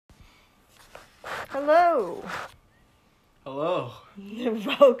Hello. Hello.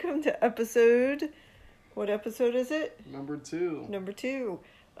 Welcome to what episode is it? Number 2. Number 2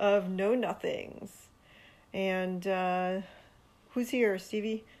 of Know Nothings. And who's here,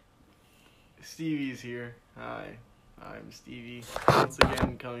 Stevie? Stevie's here. Hi, I'm Stevie. Once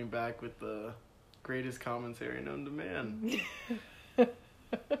again coming back with the greatest commentary known to man.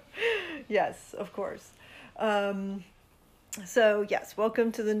 Yes, of course. So, yes,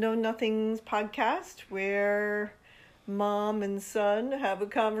 welcome to the Know Nothings podcast, where mom and son have a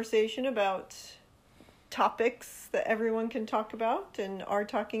conversation about topics that everyone can talk about and are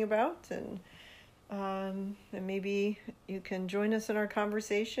talking about. And maybe you can join us in our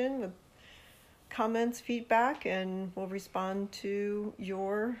conversation with comments, feedback, and we'll respond to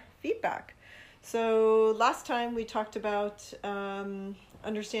your feedback. So last time we talked about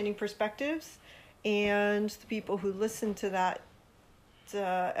understanding perspectives, and the people who listened to that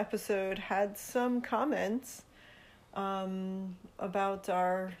episode had some comments about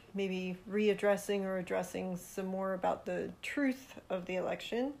our maybe readdressing or addressing some more about the truth of the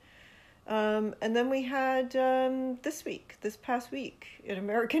election. And then we had this past week in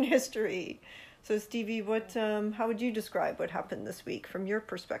American history. So Stevie, how would you describe what happened this week from your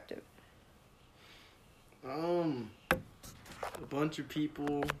perspective? A bunch of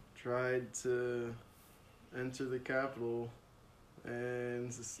people tried to enter the Capitol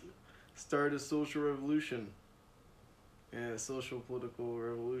and start a social revolution. Yeah, a social political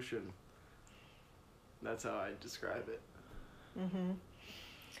revolution. That's how I describe it. Mm-hmm.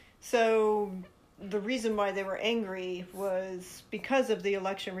 So the reason why they were angry was because of the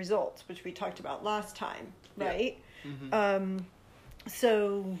election results, which we talked about last time, right? Yeah. Mm-hmm.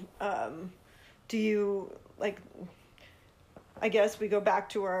 Do you, I guess we go back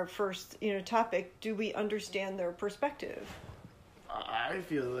to our first, topic. Do we understand their perspective? I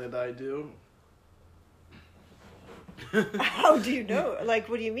feel that I do. How do you know? What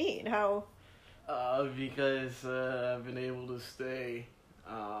do you mean? How? Because I've been able to stay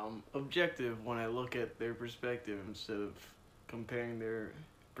objective when I look at their perspective instead of comparing their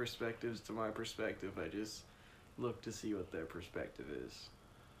perspectives to my perspective. I just look to see what their perspective is.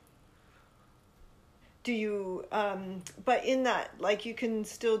 Do you, but in that, you can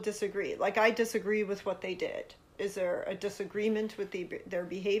still disagree. I disagree with what they did. Is there a disagreement with their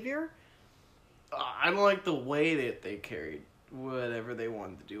behavior? I don't like the way that they carried whatever they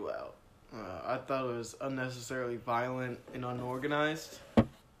wanted to do out. I thought it was unnecessarily violent and unorganized.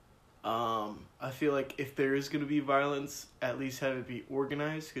 I feel like if there is going to be violence, at least have it be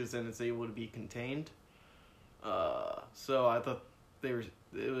organized, because then it's able to be contained. So I thought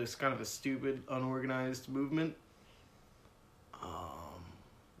it was kind of a stupid, unorganized movement,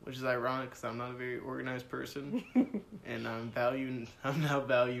 which is ironic because I'm not a very organized person, and I'm now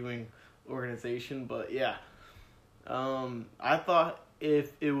valuing organization. But yeah, I thought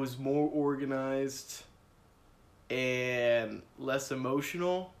if it was more organized and less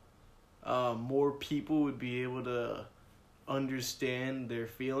emotional, more people would be able to understand their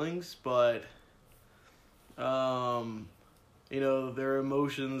feelings, but their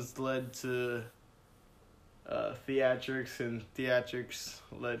emotions led to theatrics, and theatrics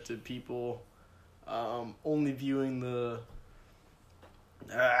led to people only viewing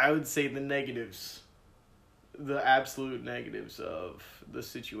I would say the negatives, the absolute negatives of the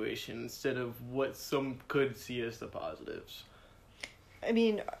situation instead of what some could see as the positives. I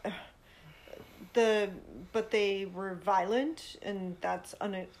mean, but they were violent, and that's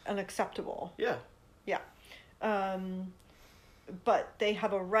unacceptable. Yeah. Yeah. But they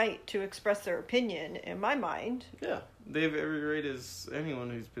have a right to express their opinion, in my mind. Yeah, they have every right as anyone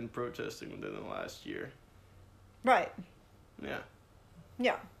who's been protesting within the last year. Right. Yeah.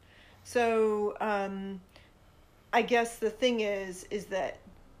 Yeah. So, I guess the thing is that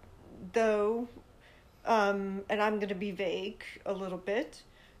though, and I'm going to be vague a little bit,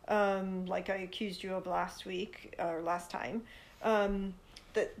 like I accused you of last time,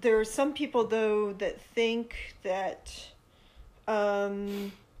 that there are some people, though, that think that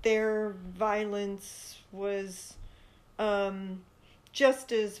their violence was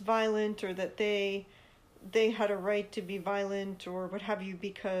just as violent, or that they had a right to be violent or what have you,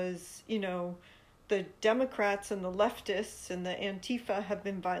 because the Democrats and the leftists and the Antifa have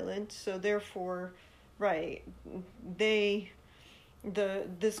been violent, so therefore, right, this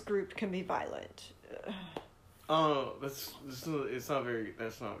group can be violent. Oh, that's not very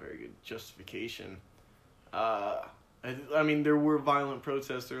good justification. I mean, there were violent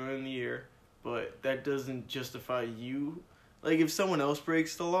protests earlier in the year, but that doesn't justify you. If someone else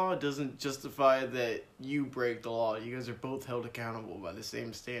breaks the law, it doesn't justify that you break the law. You guys are both held accountable by the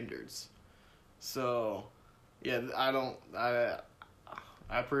same standards. So, yeah,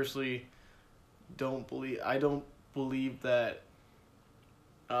 I personally don't believe that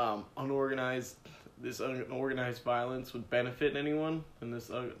unorganized violence would benefit anyone, and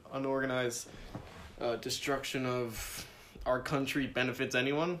this unorganized destruction of our country benefits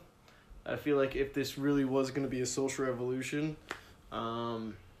anyone. I feel like if this really was going to be a social revolution,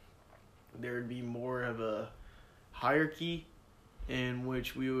 there would be more of a hierarchy in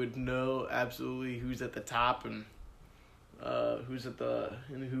which we would know absolutely who's at the top and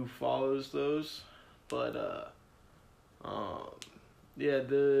who follows those. But yeah,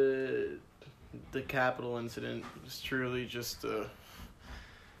 the Capitol incident was truly just the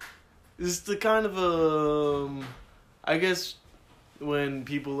kind of I guess when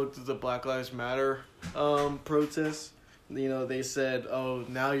people looked at the Black Lives Matter protests, they said, oh,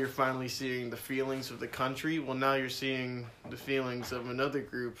 now you're finally seeing the feelings of the country. Well, now you're seeing the feelings of another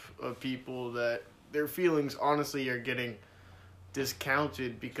group of people that their feelings honestly are getting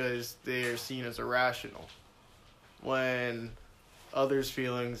discounted because they're seen as irrational, when others'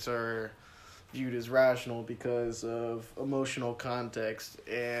 feelings are viewed as rational because of emotional context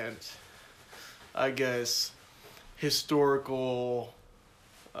and, I guess, historical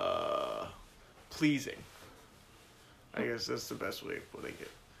pleasing. I guess that's the best way of putting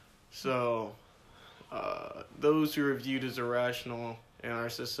it. So, those who are viewed as irrational in our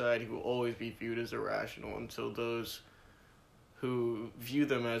society will always be viewed as irrational until those who view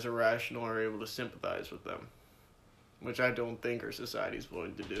them as irrational are able to sympathize with them, which I don't think our society is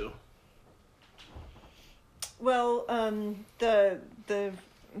willing to do. Well,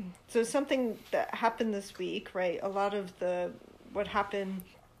 so something that happened this week, right? A lot of what happened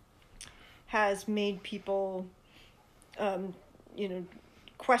has made people,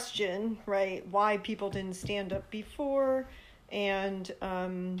 question, right, why people didn't stand up before, and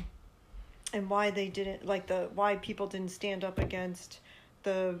why they didn't, why people didn't stand up against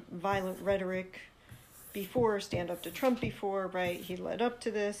the violent rhetoric before, stand up to Trump before, right? He led up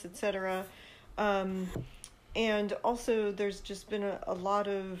to this, etc. And also there's just been a lot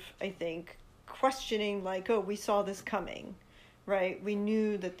of, I think, questioning, we saw this coming, right? We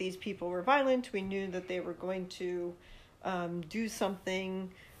knew that these people were violent. We knew that they were going to do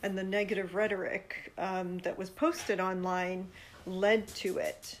something, and the negative rhetoric that was posted online led to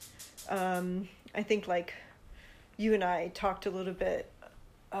it. I think, you and I talked a little bit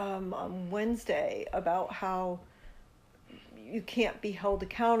on Wednesday about how you can't be held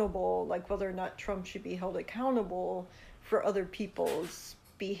accountable, whether or not Trump should be held accountable for other people's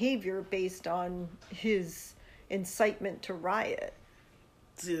behavior based on his incitement to riot.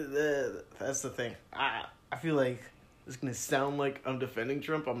 See, that's the thing. I feel like it's going to sound like I'm defending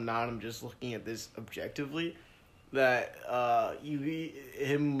Trump. I'm not. I'm just looking at this objectively. That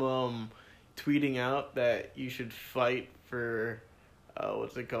tweeting out that you should fight for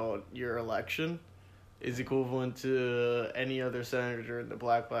your election is equivalent to any other senator in the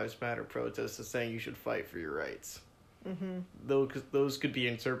Black Lives Matter protests as saying you should fight for your rights. Mm-hmm. Those could be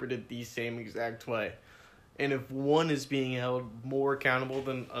interpreted the same exact way. And if one is being held more accountable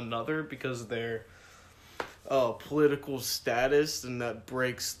than another because of their political status, then that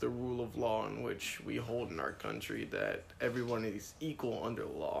breaks the rule of law in which we hold in our country, that everyone is equal under the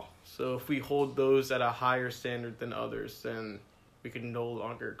law. So if we hold those at a higher standard than others, then we can no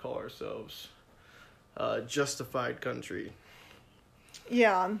longer call ourselves justified country.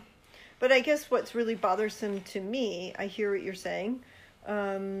 Yeah, but I guess what's really bothersome to me, I hear what you're saying.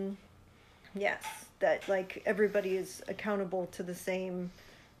 Yes, that everybody is accountable to the same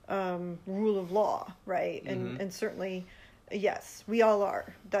rule of law, right? And certainly, yes, we all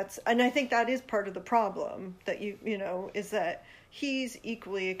are. And I think that is part of the problem, that is that he's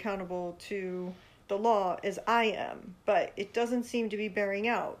equally accountable to the law as I am, but it doesn't seem to be bearing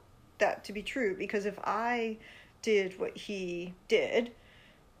out that to be true, because if I did what he did,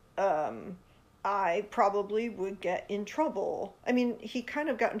 I probably would get in trouble. I mean, he kind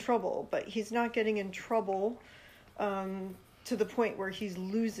of got in trouble, but he's not getting in trouble to the point where he's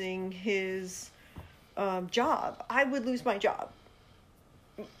losing his job. I would lose my job.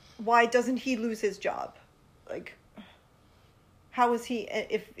 Why doesn't he lose his job? How is he,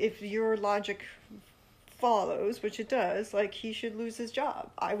 if your logic follows, which it does, he should lose his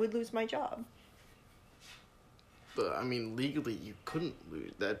job. I would lose my job. But, I mean, legally you couldn't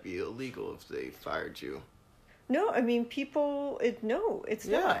lose. That'd be illegal if they fired you. No, I mean, it's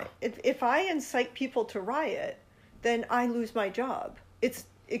not. If I incite people to riot, then I lose my job. It's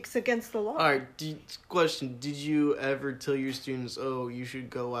against the law. All right, question. Did you ever tell your students, you should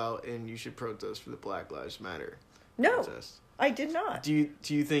go out and you should protest for the Black Lives Matter protest? I did not. Do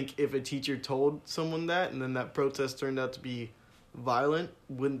you think if a teacher told someone that and then that protest turned out to be violent,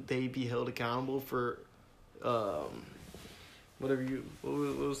 wouldn't they be held accountable for what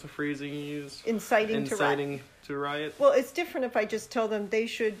was the phrasing you used? Inciting to riot? Well, it's different if I just tell them they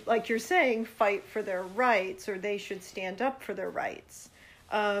should, like you're saying, fight for their rights, or they should stand up for their rights.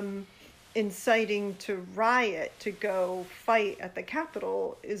 Inciting to riot, to go fight at the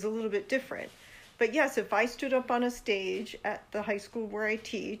Capitol, is a little bit different. But yes, if I stood up on a stage at the high school where I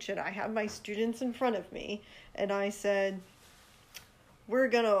teach and I have my students in front of me and I said, we're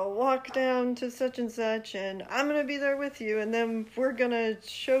going to walk down to such and such and I'm going to be there with you, and then we're going to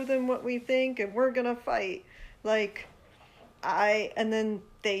show them what we think and we're going to fight. And then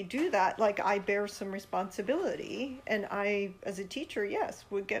they do that, I bear some responsibility, and I, as a teacher, yes,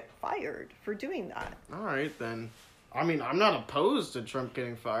 would get fired for doing that. All right, then. I mean, I'm not opposed to Trump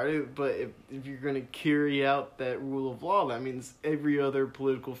getting fired, but if you're going to carry out that rule of law, that means every other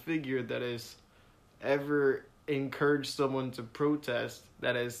political figure that has ever encouraged someone to protest,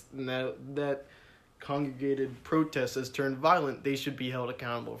 that congregated protest has turned violent, they should be held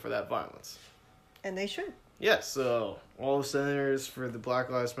accountable for that violence. And they should. Yes, so all the senators for the Black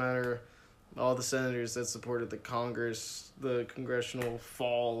Lives Matter, all the senators that supported the congressional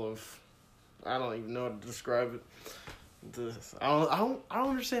fall of, I don't even know how to describe it. I don't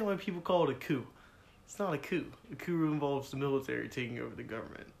understand why people call it a coup. It's not a coup. A coup involves the military taking over the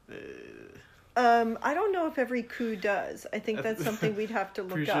government. I don't know if every coup does. I think that's something we'd have to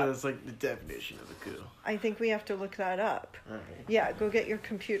look up. Pretty sure that's the definition of a coup. I think we have to look that up. All right. Yeah, go get your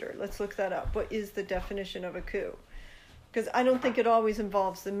computer. Let's look that up. What is the definition of a coup? Because I don't think it always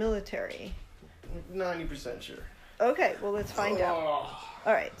involves the military. 90% sure. Okay, well, let's find out.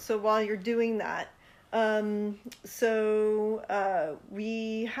 All right, so while you're doing that,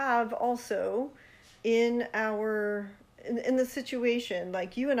 we have also in the situation,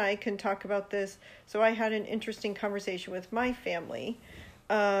 you and I can talk about this. So I had an interesting conversation with my family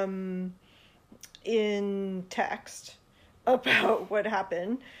in text about what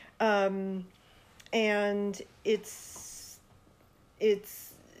happened. And it's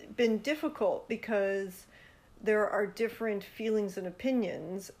been difficult because there are different feelings and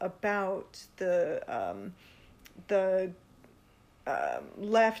opinions about the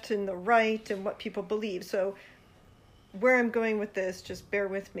left and the right and what people believe. So where I'm going with this, just bear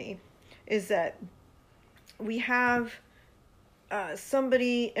with me, is that we have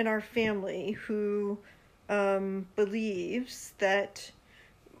somebody in our family who believes that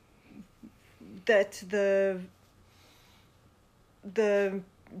the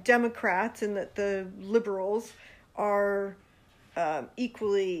Democrats and that the liberals are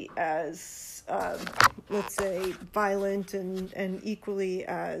equally as, let's say, violent and equally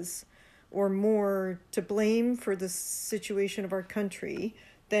as or more to blame for the situation of our country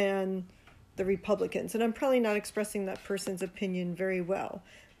than the Republicans. And I'm probably not expressing that person's opinion very well,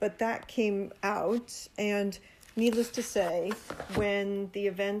 but that came out. And needless to say, when the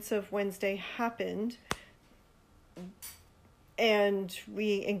events of Wednesday happened and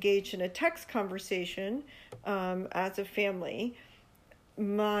we engaged in a text conversation as a family,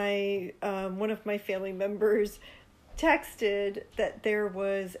 one of my family members texted that there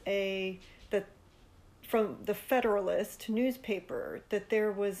was from the Federalist newspaper, that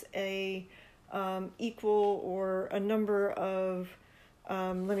there was a equal or a number of,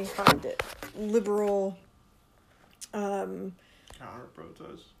 let me find it, liberal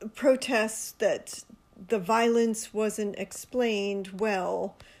protests, that the violence wasn't explained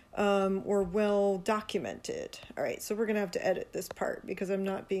well or well documented. All right, so we're going to have to edit this part because I'm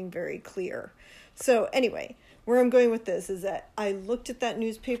not being very clear. So anyway, where I'm going with this is that I looked at that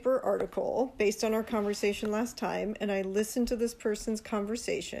newspaper article based on our conversation last time, and I listened to this person's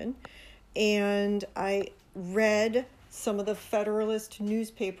conversation, and I read some of the Federalist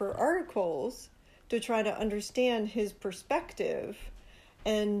newspaper articles to try to understand his perspective,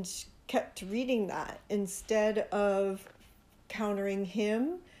 and kept reading that instead of countering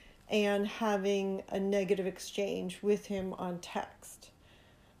him and having a negative exchange with him on text.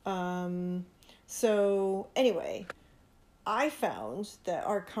 So anyway, I found that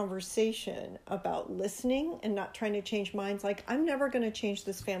our conversation about listening and not trying to change minds, I'm never going to change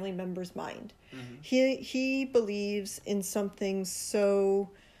this family member's mind. Mm-hmm. He believes in something so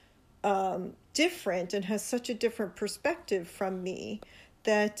different and has such a different perspective from me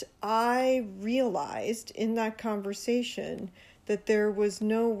that I realized in that conversation that there was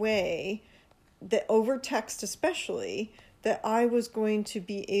no way, that over text especially, that I was going to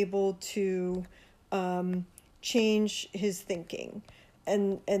be able to change his thinking,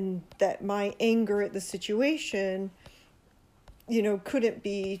 and that my anger at the situation couldn't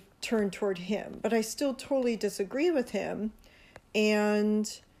be turned toward him. But I still totally disagree with him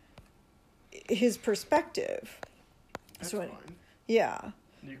and his perspective. That's fine. Yeah.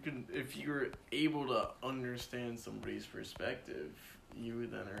 You can, if you're able to understand somebody's perspective, you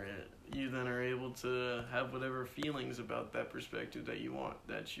then are able to have whatever feelings about that perspective that you want.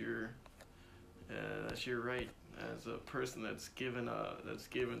 That's your right as a person that's given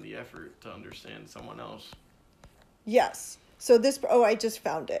the effort to understand someone else. Yes. So I just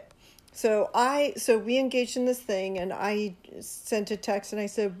found it. So we engaged in this thing, and I sent a text and I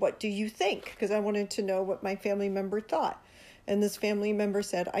said, "What do you think?" Because I wanted to know what my family member thought. And this family member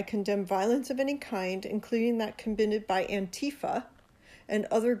said, "I condemn violence of any kind, including that committed by Antifa and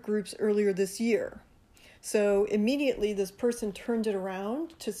other groups earlier this year." So immediately this person turned it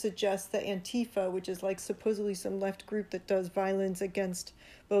around to suggest that Antifa, which is like supposedly some left group that does violence against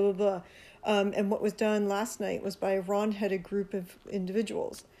blah, blah, blah. And what was done last night was by a wrong-headed group of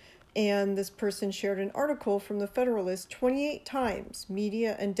individuals. And this person shared an article from the Federalist 28 times,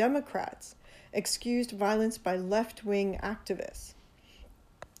 media and Democrats excused violence by left-wing activists.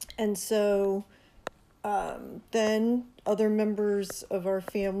 And so then other members of our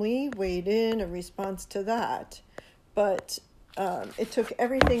family weighed in response to that. But it took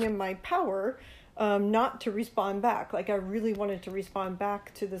everything in my power not to respond back. Like, I really wanted to respond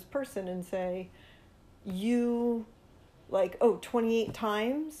back to this person and say, 28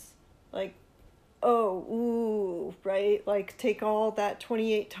 times? Like, right? Like, take all that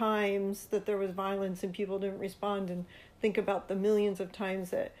 28 times that there was violence and people didn't respond, and think about the millions of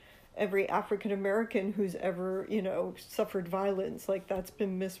times that every African American who's ever, suffered violence, like, that's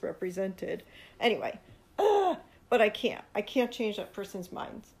been misrepresented. Anyway, but I can't change that person's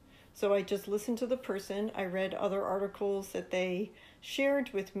mind. So I just listened to the person. I read other articles that they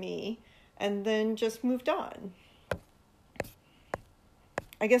shared with me, and then just moved on.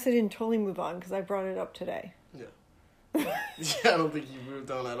 I guess I didn't totally move on because I brought it up today. Yeah. I don't think you moved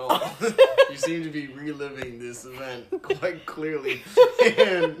on at all. You seem to be reliving this event quite clearly.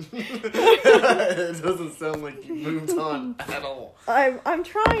 And it doesn't sound like you moved on at all. I'm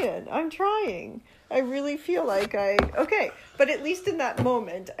trying. I really feel like but at least in that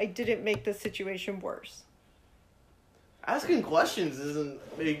moment, I didn't make the situation worse. Asking questions isn't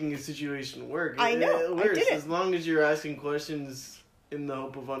making a situation work. I know. It works I did it. as long as you're asking questions in the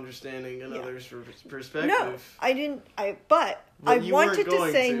hope of understanding another's perspective. No, I didn't. But I wanted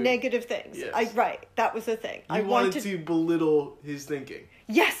to say negative things. Yes. That was the thing. I wanted to belittle his thinking.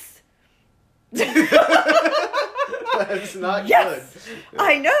 Yes. That's not good.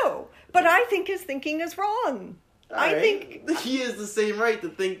 I know, but I think his thinking is wrong. I think he has the same right to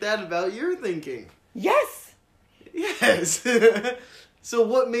think that about your thinking. Yes. Yes. So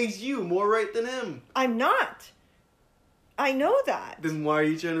what makes you more right than him? I'm not. I know that. Then why are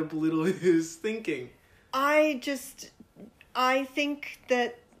you trying to belittle his thinking? I think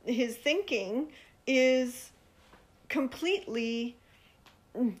that his thinking is completely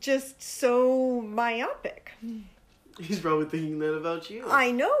just so myopic. He's probably thinking that about you.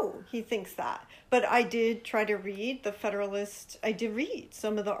 I know he thinks that. But I did try to read the Federalist. I did read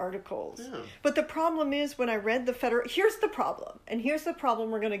some of the articles. Yeah. But the problem is when I read the here's the problem. And here's the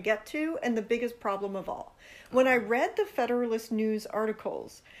problem we're going to get to, and the biggest problem of all. When I read the Federalist News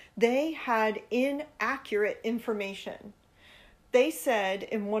articles, they had inaccurate information. They said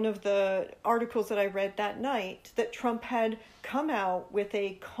in one of the articles that I read that night that Trump had come out with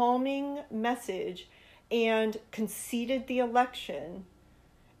a calming message and conceded the election,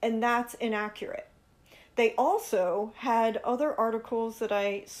 and that's inaccurate. They also had other articles that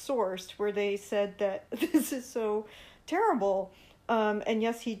I sourced where they said that this is so terrible. And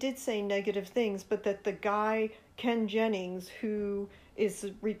yes, he did say negative things, but that the guy, Ken Jennings, who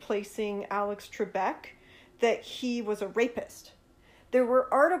is replacing Alex Trebek, that he was a rapist. There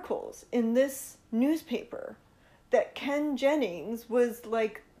were articles in this newspaper that Ken Jennings was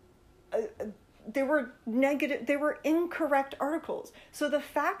like, they were incorrect articles. So the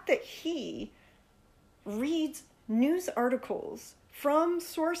fact that he reads news articles from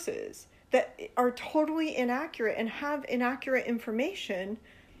sources that are totally inaccurate and have inaccurate information,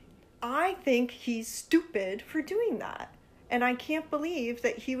 I think he's stupid for doing that. And I can't believe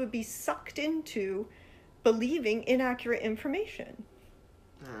that he would be sucked into believing inaccurate information.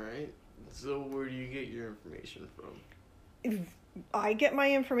 All right. So where do you get your information from? I get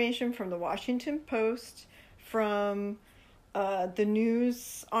my information from the Washington Post, from the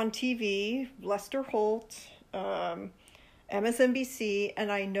news on TV, Lester Holt, MSNBC,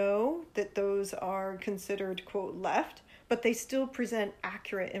 and I know that those are considered, quote, left, but they still present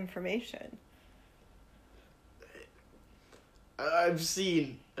accurate information. I've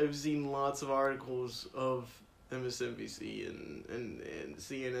seen lots of articles of MSNBC and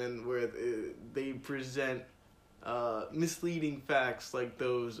CNN where they present misleading facts like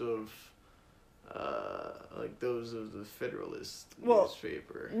those of the Federalist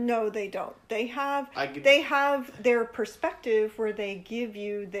newspaper. No, they don't. They have their perspective where they give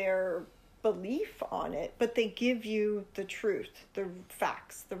you their belief on it, but they give you the truth, the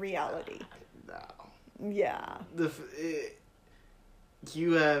facts, the reality. No. Yeah.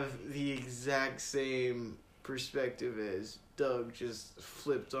 You have the exact same perspective as Doug, just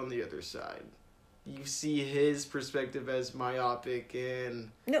flipped on the other side. You see his perspective as myopic, and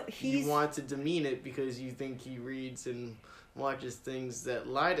you want to demean it because you think he reads and watches things that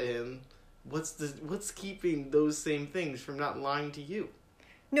lie to him. What's keeping those same things from not lying to you?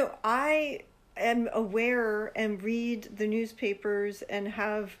 No, I am aware and read the newspapers and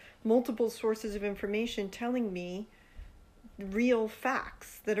have multiple sources of information telling me real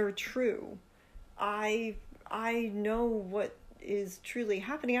facts that are true. I know what is truly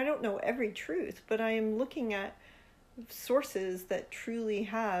happening. I don't know every truth, but I am looking at sources that truly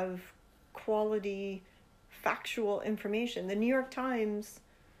have quality, factual information. The New York Times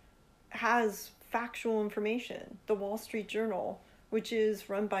has factual information. The Wall Street Journal, which is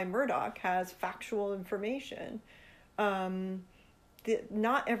run by Murdoch, has factual information.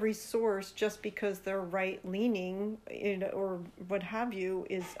 Not every source, just because they're right-leaning, or what have you,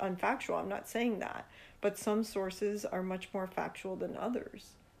 is unfactual. I'm not saying that. But some sources are much more factual than others.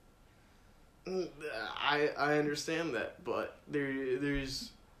 I understand that, but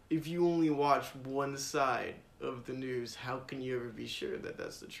there's if you only watch one side of the news, how can you ever be sure that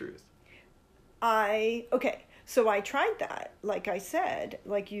that's the truth? So I tried that, like I said,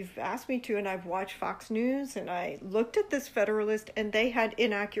 like you've asked me to, and I've watched Fox News, and I looked at this Federalist, and they had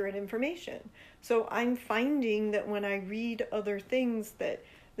inaccurate information. So I'm finding that when I read other things that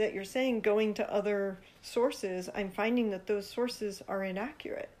you're saying, going to other sources, I'm finding that those sources are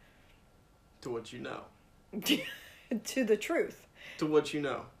inaccurate. To what you know. To the truth. To what you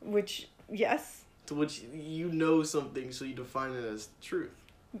know. Which, yes. To which you know something, so you define it as truth.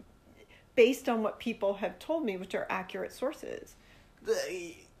 Based on what people have told me, which are accurate sources.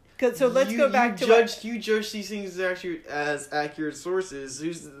 So let's go back to you judge these things as accurate sources,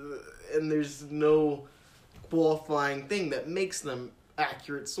 and there's no qualifying thing that makes them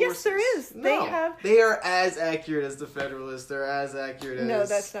accurate sources. Yes, there is. No, they are as accurate as the Federalist. They're as accurate as No,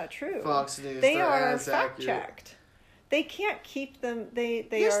 that's not true. Fox News. They are fact checked. They can't keep them.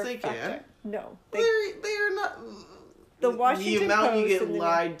 Yes, are they fact can. checked. No, they are not. The Washington the amount Post you get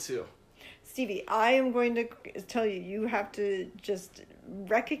lied to. Stevie, I am going to tell you, you have to just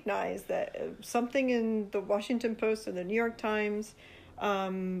recognize that something in the Washington Post or the New York Times,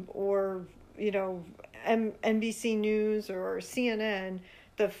 or NBC News or CNN,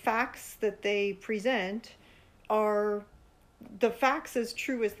 the facts that they present are the facts as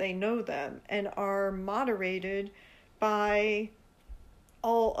true as they know them, and are moderated by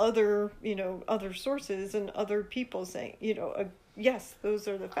all other sources and other people saying, yes, those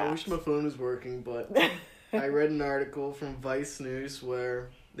are the facts. I wish my phone was working, but I read an article from Vice News where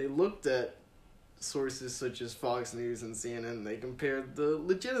they looked at sources such as Fox News and CNN, and they compared the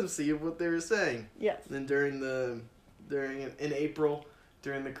legitimacy of what they were saying. Yes. And then in April,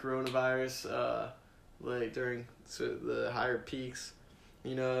 during the coronavirus, during the higher peaks,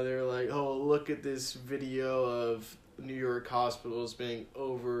 they're like, oh, look at this video of New York hospitals being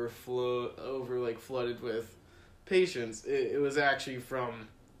flooded with patients. It was actually from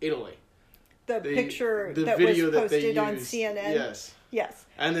Italy. The picture that was posted on CNN. Yes. Yes.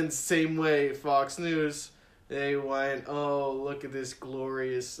 And then same way, Fox News, they went, oh, look at this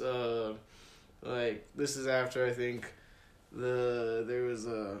glorious, this is after, I think, there was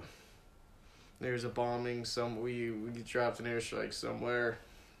a bombing, we dropped an airstrike somewhere.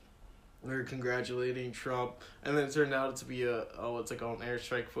 We were congratulating Trump, and then it turned out to be an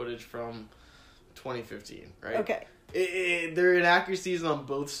airstrike footage from 2015, right? Okay. There are inaccuracies on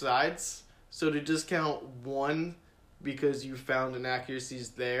both sides, so to discount one because you found inaccuracies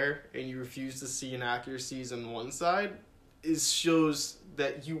there and you refuse to see inaccuracies on one side shows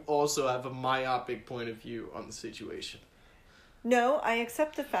that you also have a myopic point of view on the situation. No, I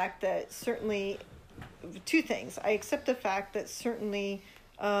accept the fact that certainly, two things. I accept the fact that certainly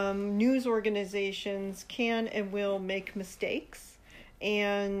news organizations can and will make mistakes,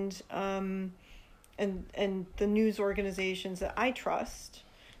 and the news organizations that I trust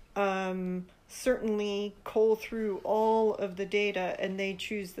certainly cull through all of the data, and they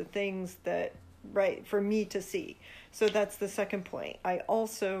choose the things that right, for me to see. So that's the second point. I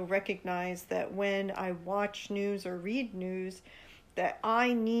also recognize that when I watch news or read news, that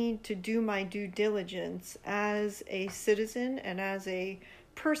I need to do my due diligence as a citizen and as a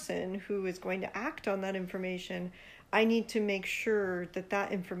person who is going to act on that information. I need to make sure that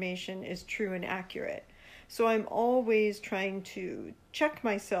that information is true and accurate. So I'm always trying to check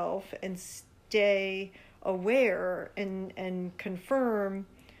myself and stay aware and confirm,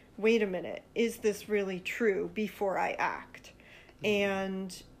 wait a minute, is this really true before I act?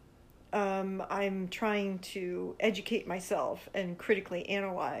 And I'm trying to educate myself and critically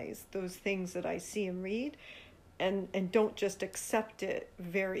analyze those things that I see and read, and don't just accept it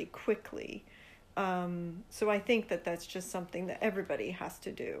very quickly. So I think that that's just something that everybody has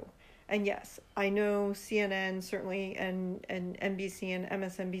to do. And yes, I know CNN certainly, and NBC and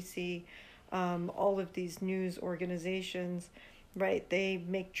MSNBC, all of these news organizations, right, they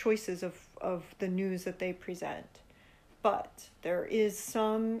make choices of the news that they present. But there is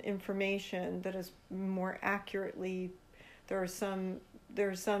some information that is more accurately, there are some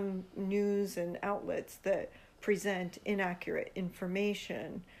news and outlets that present inaccurate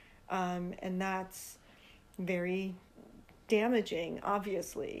information, and that's very damaging,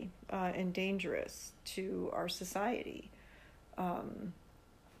 obviously, and dangerous to our society.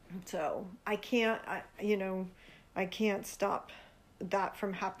 So I can't stop that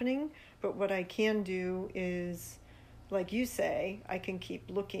from happening, but what I can do is, like you say, I can keep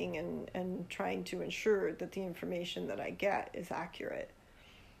looking and trying to ensure that the information that I get is accurate.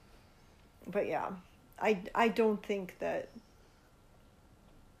 But yeah, I don't think that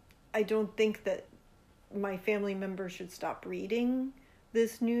my family members should stop reading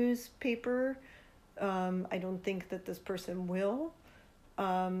this newspaper. I don't think that this person will.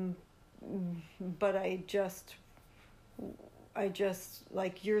 But I just,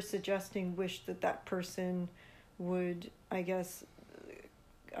 like you're suggesting, wish that person would, I guess,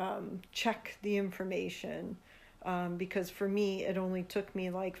 check the information. Because for me, it only took me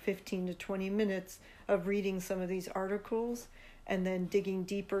like 15 to 20 minutes of reading some of these articles and then digging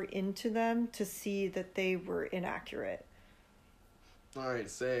deeper into them to see that they were inaccurate. All right,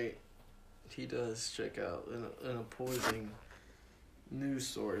 say he does check out an opposing news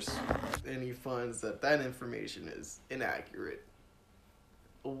source and he finds that information is inaccurate.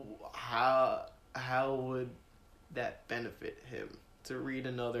 How would that benefit him to read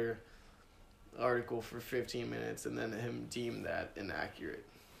another article for 15 minutes and then him deem that inaccurate?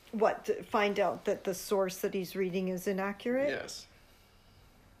 What, to find out that the source that he's reading is inaccurate? Yes.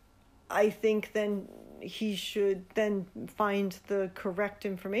 I think then he should then find the correct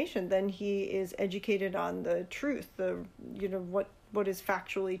information. Then he is educated on the truth, what is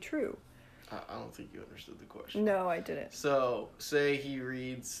factually true. I don't think you understood the question. No, I didn't. So, say he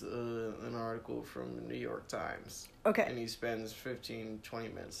reads an article from the New York Times. Okay. And he spends 15, 20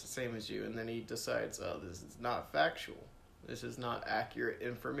 minutes, the same as you, and then he decides, this is not factual. This is not accurate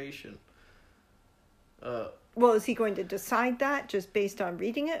information. Well, is he going to decide that just based on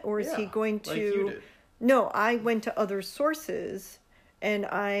reading it? Or is he going to... like you did. No, I went to other sources, and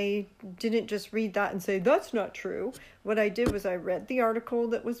I didn't just read that and say, that's not true. What I did was I read the article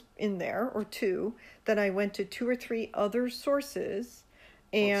that was in there, or two. Then I went to 2 or 3 other sources.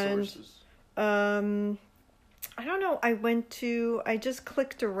 And, what sources? I don't know. I just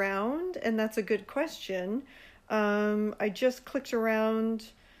clicked around, and that's a good question. I just clicked around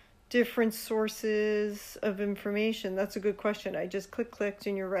different sources of information. That's a good question. I just clicked,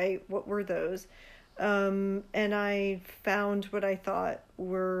 and you're right. What were those? And I found what I thought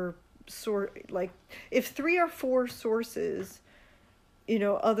were if 3 or 4 sources,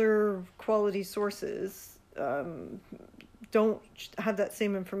 other quality sources, don't have that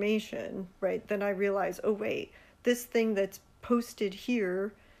same information, right? Then I realize, oh wait, this thing that's posted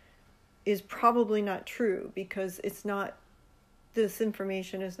here is probably not true because this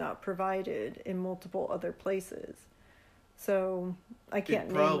information is not provided in multiple other places. So I can't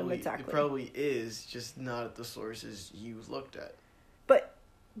name them exactly. It probably is, just not at the sources you looked at. But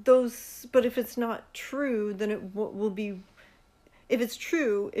if it's not true, then it will be. If it's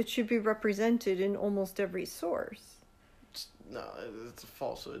true, it should be represented in almost every source. No, it's a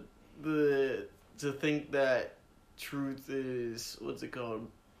falsehood. To think that truth is, what's it called?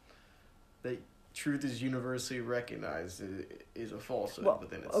 That truth is universally recognized is a falsehood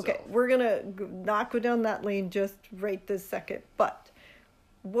within itself. Okay, we're going to not go down that lane just right this second. But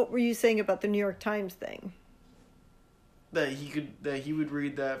what were you saying about the New York Times thing? That he would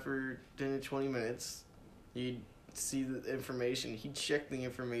read that for 10 to 20 minutes. He'd see the information. He'd check the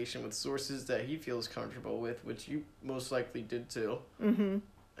information with sources that he feels comfortable with, which you most likely did too. Mm-hmm.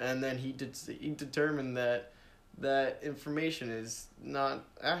 and then he determined that information is not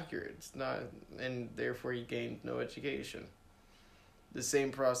accurate. It's not, and therefore he gained no education. The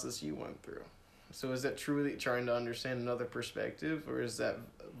same process you went through. So is that truly trying to understand another perspective, or is that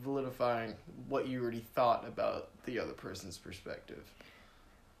validifying what you already thought about the other person's perspective?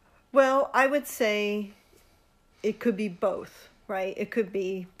 Well, I would say it could be both, right? It could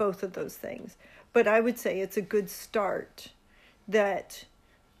be both of those things. But I would say it's a good start that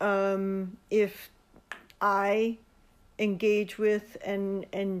if I engage with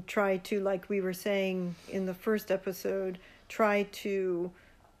and try to, like we were saying in the first episode, try to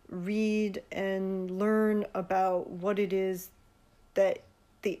read and learn about what it is that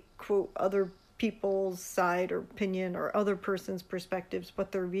the quote other people's side or opinion or other person's perspectives,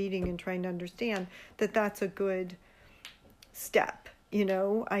 what they're reading and trying to understand, that's a good step. You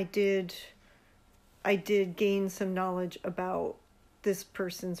know, I did gain some knowledge about this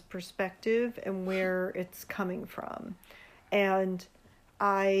person's perspective and where it's coming from. And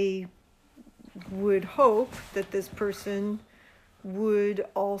I would hope that this person would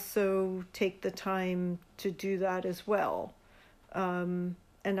also take the time to do that as well. And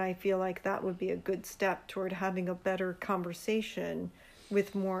I feel like that would be a good step toward having a better conversation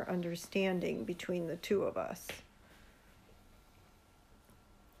with more understanding between the two of us.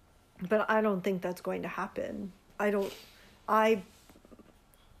 But I don't think that's going to happen. I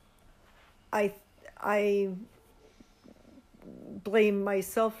blame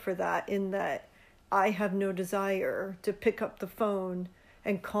myself for that, in that I have no desire to pick up the phone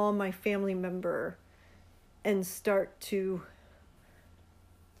and call my family member and start to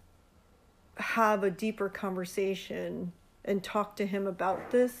have a deeper conversation and talk to him about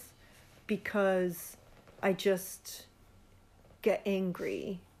this, because I just get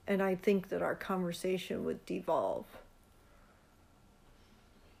angry and I think that our conversation would devolve.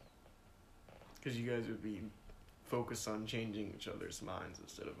 Because you guys would be focused on changing each other's minds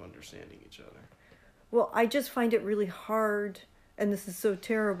instead of understanding each other. Well, I just find it really hard, and this is so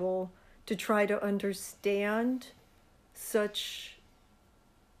terrible, to try to understand such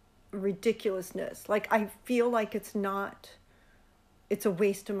ridiculousness. Like, I feel like it's a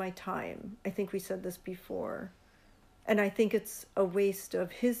waste of my time. I think we said this before. And I think it's a waste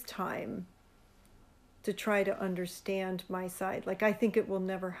of his time to try to understand my side. Like, I think it will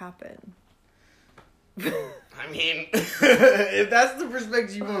never happen. I mean, if that's the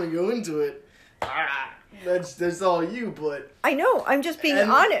perspective you want to go into it, that's all you, but... I know, I'm just being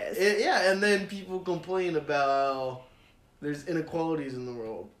honest. And then people complain about how there's inequalities in the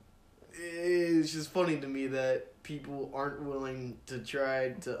world. It's just funny to me that people aren't willing to try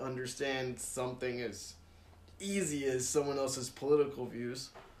to understand something as easy as someone else's political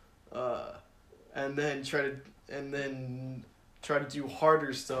views, and then try to do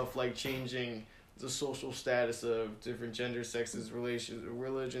harder stuff like changing the social status of different gender, sexes,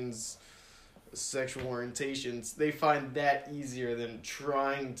 religions, sexual orientations. They find that easier than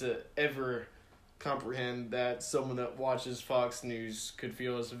trying to ever comprehend that someone that watches Fox News could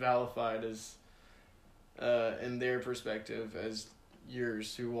feel as vilified as, in their perspective, as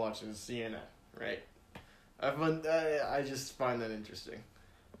yours who watches CNN, right? I just find that interesting.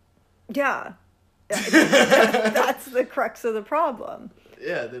 Yeah. That's the crux of the problem.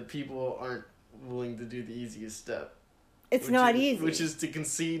 Yeah, that people aren't willing to do the easiest step. It's not easy. Which is to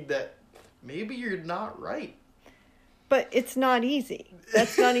concede that maybe you're not right. But it's not easy.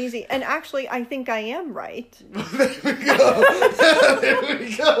 That's not easy. And actually, I think I am right. There we go. There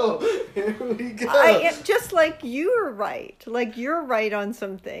we go. There we go. I am, just like you're right. Like, you're right on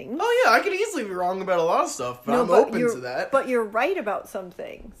some things. Oh, yeah. I could easily be wrong about a lot of stuff, but I'm open to that. But you're right about some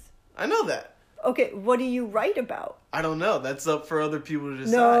things. I know that. Okay, what are you right about? I don't know. That's up for other people to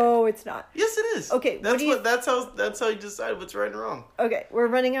decide. No, it's not. Yes, it is. Okay, that's how you decide what's right and wrong. Okay, we're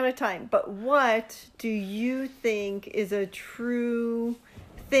running out of time. But what do you think is a true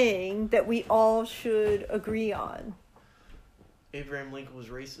thing that we all should agree on? Abraham Lincoln was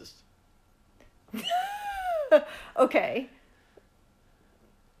racist. Okay.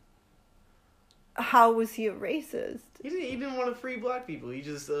 How was he a racist? He didn't want to free black people. He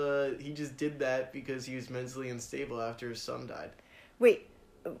just did that because he was mentally unstable after his son died. Wait,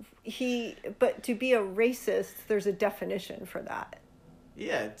 but to be a racist, there's a definition for that.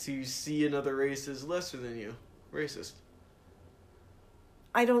 Yeah, to see another race as lesser than you. Racist.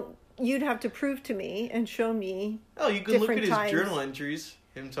 You'd have to prove to me and show me. Oh, you can look at his journal entries.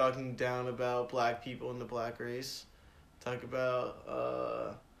 Him talking down about black people and the black race. Talk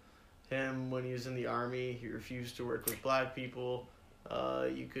about, him when he was in the army. He refused to work with black people.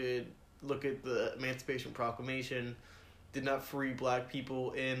 You could look at the Emancipation Proclamation. did not free black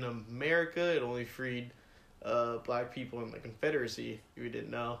people in America. It only freed black people in the Confederacy, if you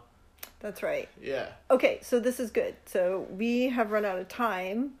didn't know. That's right. Yeah. Okay, so this is good. So we have run out of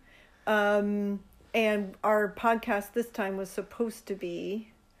time. And our podcast this time was supposed to be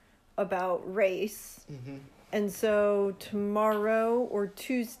about race. Mm-hmm. And so tomorrow or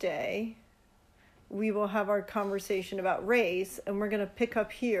Tuesday, we will have our conversation about race. And we're going to pick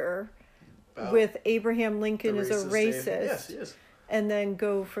up here with Abraham Lincoln as a racist. Yes. And then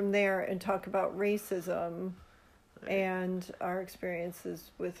go from there and talk about racism and our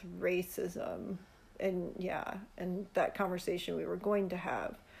experiences with racism. And and that conversation we were going to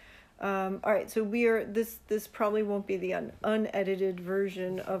have. All right, so this probably won't be the unedited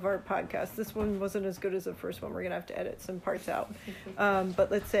version of our podcast. This one wasn't as good as the first one. We're going to have to edit some parts out. But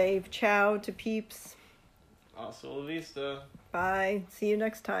let's say ciao to peeps. Hasta la vista. Bye. See you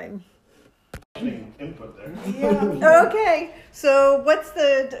next time. Input there. Yeah. Okay, so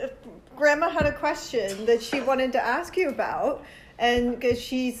Grandma had a question that she wanted to ask you about. And because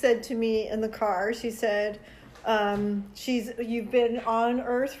she said to me in the car, she said... you've been on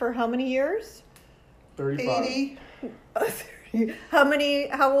Earth for how many years? 35. 80.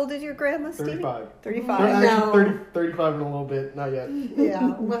 How old is your grandma, Steve? 35. 35. Actually, 35 in a little bit, not yet.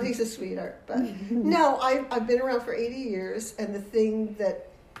 Yeah, well, he's a sweetheart. But no, I've been around for 80 years, and the thing that,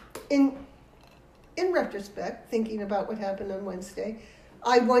 in retrospect, thinking about what happened on Wednesday,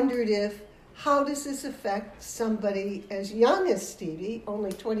 I wondered how does this affect somebody as young as Stevie,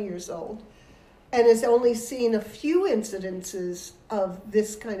 only 20 years old, and has only seen a few incidences of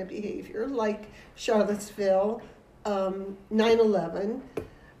this kind of behavior, like Charlottesville, 9/11.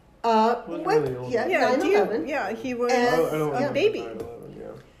 Really old. Yeah, Yeah, 9/11. He was I don't a remember baby. 9/11,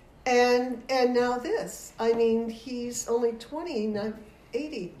 yeah. And now this. I mean, he's only 20, and I'm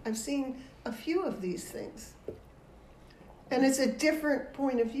 80. I've seen a few of these things. And it's a different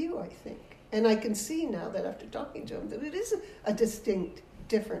point of view, I think. And I can see now that after talking to him that it is a distinct,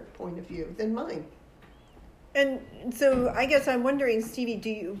 different point of view than mine. And so I guess I'm wondering,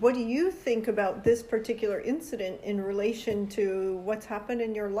 Stevie, what do you think about this particular incident in relation to what's happened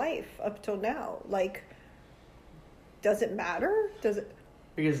in your life up till now? Like, does it matter? Does it?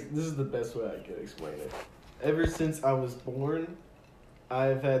 Because this is the best way I could explain it. Ever since I was born,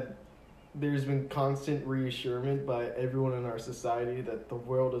 there's been constant reassurance by everyone in our society that the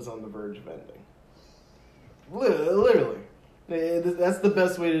world is on the verge of ending. Literally. That's the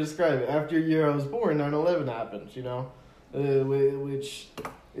best way to describe it. After a year I was born, 9/11 happened, which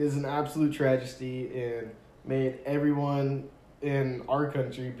is an absolute tragedy and made everyone in our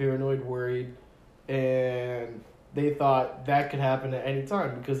country paranoid, worried, and they thought that could happen at any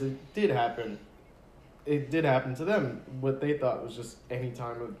time because it did happen. It did happen to them, what they thought was just any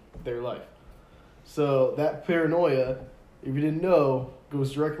time of their life. So that paranoia, if you didn't know,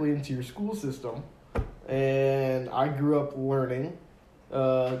 goes directly into your school system. And I grew up learning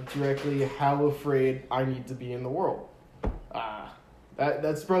directly how afraid I need to be in the world.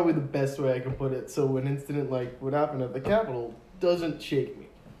 That's probably the best way I can put it. So an incident like what happened at the Capitol doesn't shake me.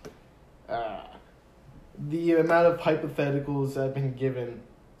 The amount of hypotheticals I've been given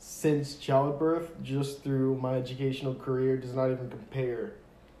since childbirth, just through my educational career, does not even compare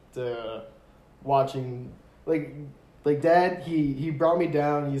to watching, like Dad, he brought me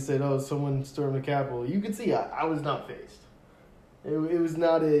down and he said, oh, someone stormed the Capitol. You could see I was not fazed. It was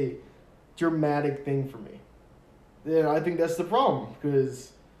not a dramatic thing for me. And I think that's the problem,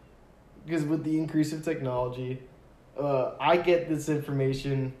 because with the increase of technology, I get this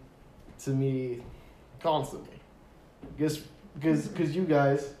information to me constantly. Because you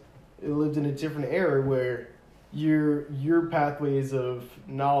guys lived in a different era where your pathways of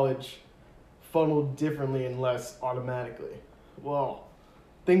knowledge funneled differently and less automatically. Well,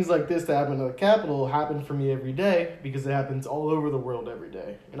 things like this that happen at the Capitol happen for me every day because it happens all over the world every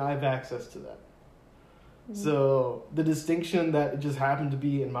day, and I have access to that. Mm-hmm. So the distinction that it just happened to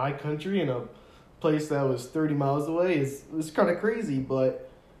be in my country in a place that was 30 miles away is kind of crazy, but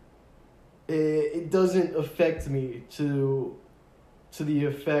it doesn't affect me to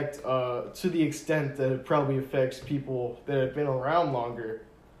the extent that it probably affects people that have been around longer,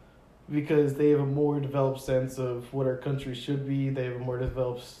 because they have a more developed sense of what our country should be. They have a more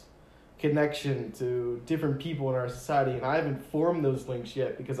developed connection to different people in our society, and I haven't formed those links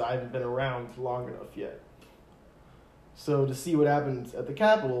yet because I haven't been around long enough yet. So to see what happened at the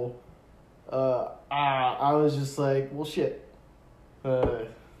Capitol, I was just like, well, shit.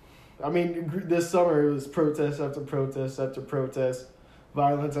 This summer it was protest after protest after protest,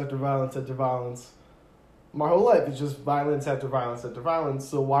 violence after violence after violence. My whole life is just violence after violence after violence,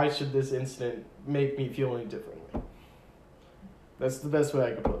 so why should this incident make me feel any differently? That's the best way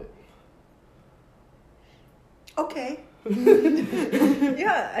I can put it. Okay.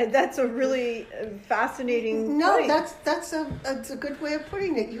 Yeah, that's a really fascinating No, point. that's a good way of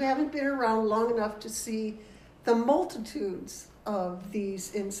putting it. You haven't been around long enough to see the multitudes of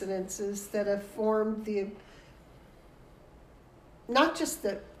these incidences that have formed not just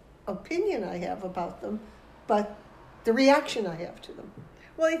the opinion I have about them, but the reaction I have to them.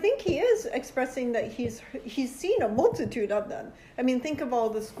 Well, I think he is expressing that he's seen a multitude of them. I mean, think of all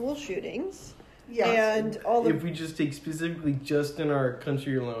the school shootings. Yes. And all the If we just take specifically just in our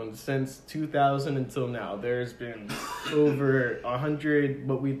country alone, since 2000 until now, there's been over 100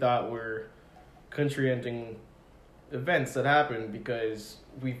 what we thought were country-ending events that happened because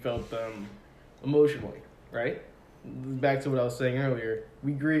we felt them emotionally, right? Back to what I was saying earlier,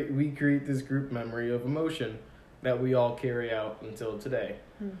 we create this group memory of emotion that we all carry out until today.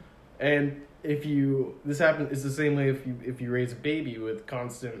 And this happens, it's the same way if you raise a baby with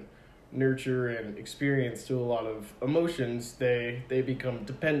constant nurture and experience to a lot of emotions, they become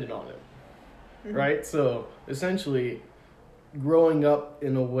dependent on it, right? So essentially, growing up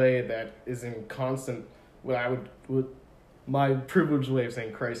in a way that is in constant, what my privileged way of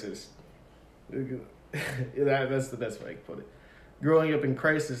saying crisis, that's the best way I can put it. Growing up in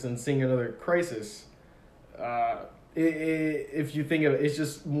crisis and seeing another crisis, if you think of it, it's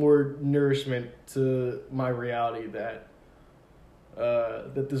just more nourishment to my reality that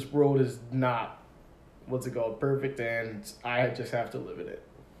this world is not, perfect, and I just have to live in it.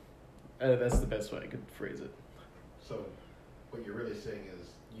 That's the best way I could phrase it. So, what you're really saying is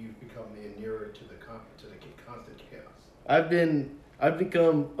you've become inured to the constant chaos. I've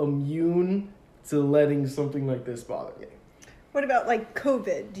become immune to letting something like this bother me. What about like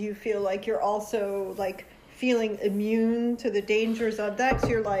COVID? Do you feel like you're also like feeling immune to the dangers of that? 'Cause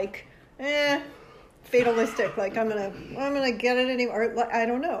you're like, fatalistic. Like I'm gonna get it anymore. I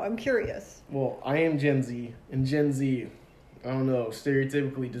don't know. I'm curious. Well, I am Gen Z, and Gen Z, I don't know,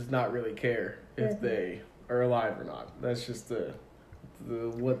 stereotypically does not really care if they are alive or not. That's just the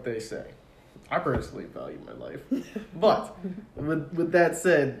what they say. I personally value my life, but with that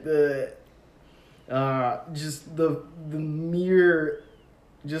said, just the mere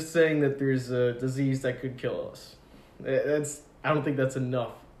just saying that there's a disease that could kill us, I don't think that's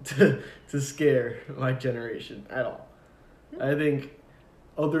enough to scare my generation at all. I think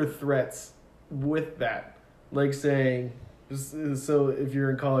other threats with that, like saying, so if you're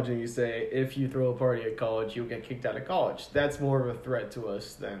in college and you say, if you throw a party at college, you'll get kicked out of college. That's more of a threat to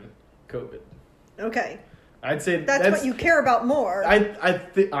us than COVID. Okay. I'd say that's what you care about more.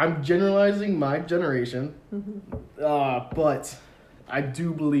 I'm generalizing my generation, but I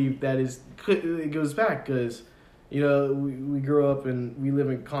do believe that it goes back because, we grow up and we live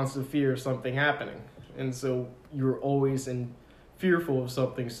in constant fear of something happening. And so you're always fearful of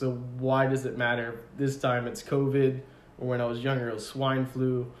something. So why does it matter? This time it's COVID, or when I was younger, it was swine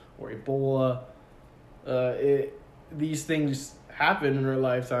flu or Ebola. These things happen in our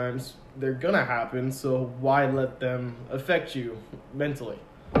lifetimes. They're gonna happen. So why let them affect you mentally?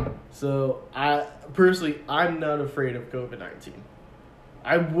 So I'm not afraid of COVID-19.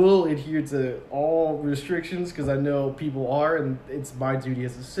 I will adhere to all restrictions because I know people are, and it's my duty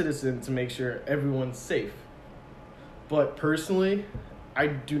as a citizen to make sure everyone's safe. But personally, I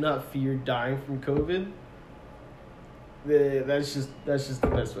do not fear dying from COVID. That's just the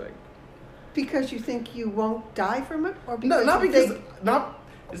best way. Because you think you won't die from it, or because it's not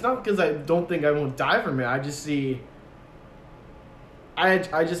because I don't think I won't die from it. I just see. I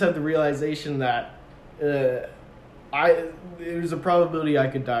just have the realization that there's a probability I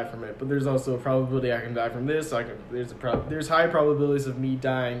could die from it, but there's also a probability I can die from this. There's high probabilities of me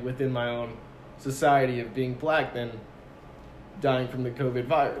dying within my own society of being black than dying from the COVID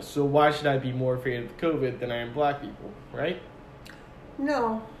virus. So why should I be more afraid of COVID than I am black people, right?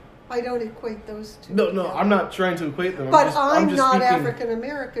 No, I don't equate those two. No, I'm not trying to equate them. But I'm just not speaking... African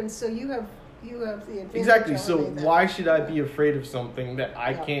American, so you have the advantage. Exactly. So why should I be afraid of something that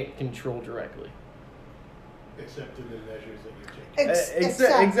I can't control directly? Except in the measures that you take.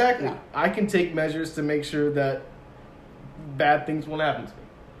 Exactly. Yeah. I can take measures to make sure that bad things won't happen to me.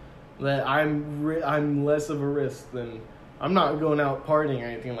 That I'm less of a risk than... I'm not going out partying or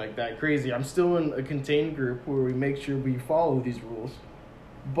anything like that crazy. I'm still in a contained group where we make sure we follow these rules.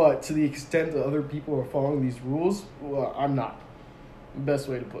 But to the extent that other people are following these rules, well, I'm not. Best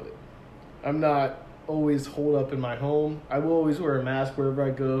way to put it. I'm not always holed up in my home. I will always wear a mask wherever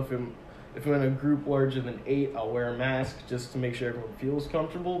I go. If I'm in a group larger than 8, I'll wear a mask just to make sure everyone feels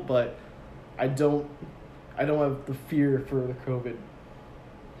comfortable. But I don't have the fear for the COVID,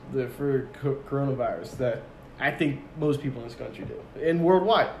 for coronavirus that I think most people in this country do, and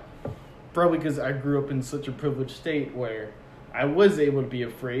worldwide. Probably because I grew up in such a privileged state where I was able to be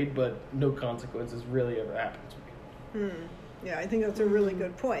afraid, but no consequences really ever happened to me. Yeah, I think that's a really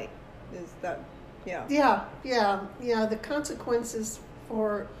good point. Is that, yeah. Yeah. The consequences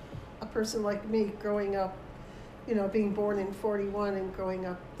for a person like me growing up, being born in 41 and growing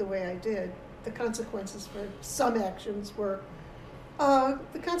up the way I did, the consequences for some actions were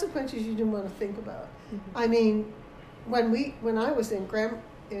the consequences you didn't want to think about. Mm-hmm. I mean, when I was in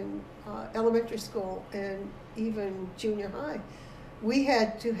elementary school and even junior high, we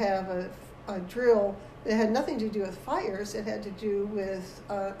had to have a drill that had nothing to do with fires. It had to do with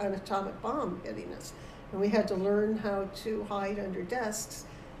an atomic bomb hitting us. And we had to learn how to hide under desks.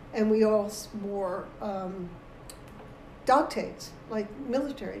 And we all wore dog tags, like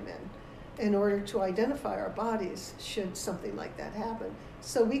military men, in order to identify our bodies should something like that happen.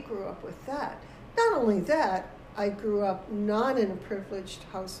 So we grew up with that. Not only that, I grew up not in a privileged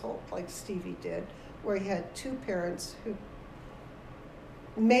household like Stevie did, where he had two parents who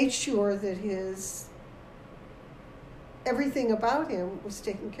made sure that everything about him was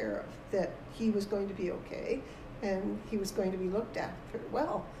taken care of, that he was going to be okay and he was going to be looked after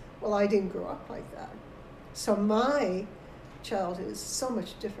well. Well, I didn't grow up like that. So my childhood is so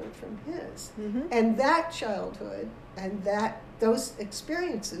much different from his. Mm-hmm. And that childhood and those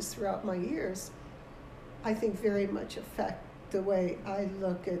experiences throughout my years, I think very much affect the way I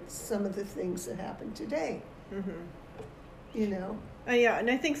look at some of the things that happen today. Mm-hmm. Yeah, and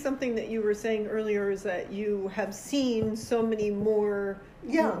I think something that you were saying earlier is that you have seen so many more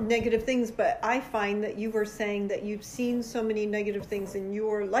negative things, but I find that you were saying that you've seen so many negative things in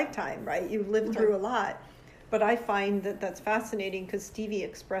your lifetime, right? You've lived through a lot. But I find that that's fascinating because Stevie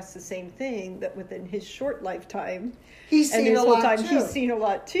expressed the same thing, that within his short lifetime, he's seen a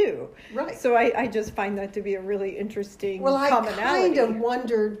lot too. Right. So I just find that to be a really interesting commonality. I kind of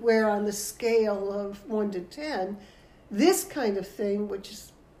wondered where on the scale of 1 to 10, this kind of thing, which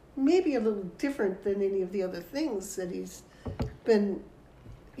is maybe a little different than any of the other things that he's been,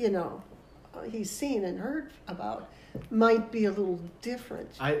 he's seen and heard about, might be a little different.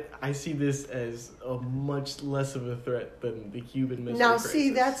 I see this as a much less of a threat than the Cuban Missile Crisis. Now, see,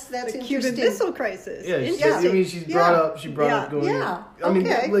 that's the interesting. Cuban Missile Crisis. Yeah, I mean, she brought up going. Yeah, I mean,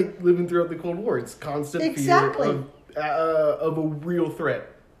 like living throughout the Cold War, it's constant fear of a real threat.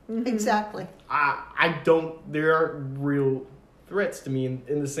 Mm-hmm. Exactly. There aren't real threats to me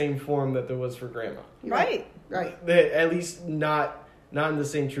in the same form that there was for Grandma. Right. At least not in the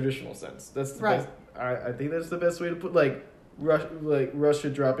same traditional sense. That's the best. I think that's the best way to put Russia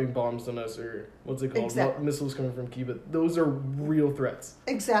dropping bombs on us, or what's it called? Exactly. Missiles coming from Cuba. Those are real threats.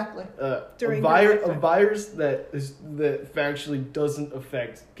 Exactly. A virus that factually doesn't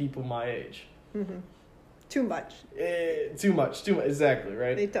affect people my age. Mm-hmm. Too much. Too much. Exactly,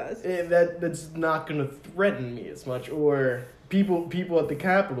 right? It does. That's not going to threaten me as much. Or people at the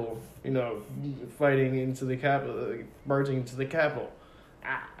Capitol, fighting into the Capitol, marching into the Capitol.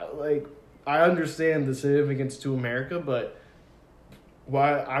 I understand the significance to America, but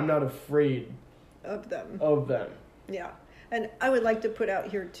I'm not afraid of them. Yeah. And I would like to put out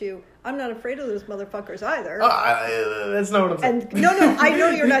here, too, I'm not afraid of those motherfuckers either. That's not what I'm saying. And no, I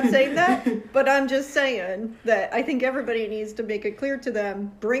know you're not saying that, but I'm just saying that I think everybody needs to make it clear to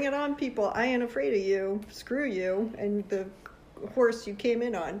them, bring it on, people. I ain't afraid of you. Screw you and the horse you came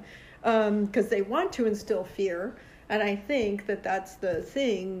in on. Because they want to instill fear. And I think that that's the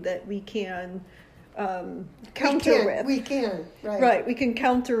thing that we can counter with. We can, right. Right, we can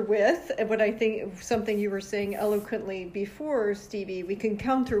counter with, but I think something you were saying eloquently before, Stevie, we can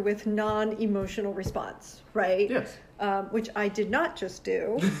counter with non-emotional response, right? Yes. Which I did not just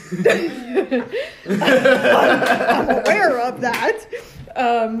do. I'm aware of that.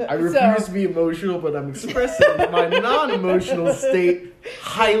 I refuse to be emotional, but I'm expressing my non-emotional state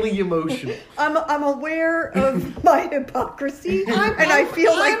highly emotional. I'm aware of my hypocrisy, and I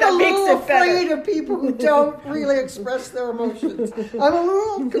feel like that makes it better. I'm a little afraid of people who don't really express their emotions. I'm a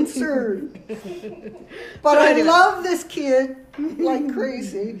little concerned. But I love this kid like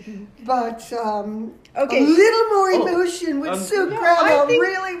crazy. But a little more emotion would suit Grandma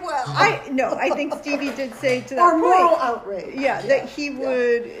really well. I think Stevie did say to that or point. moral outrage. Yeah, that he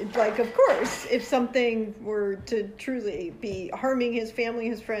would, of course, if something were to truly be harming his family,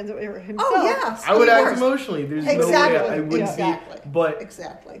 his friends, or himself. Oh, yes. I would act emotionally. There's no way I wouldn't be. But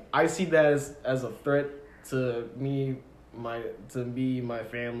I see that as a threat to me, my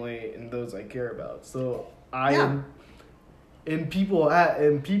family, and those I care about. So I am, and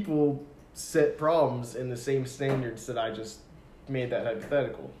people set problems in the same standards that I just made that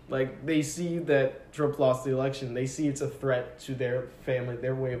hypothetical. Like, they see that Trump lost the election. They see it's a threat to their family,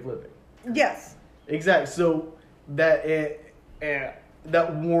 their way of living. Yes. Exactly. So that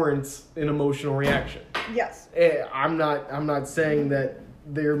that warrants an emotional reaction. Yes. I'm not saying that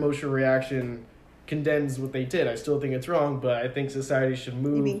their emotional reaction condemns what they did. I still think it's wrong, but I think society should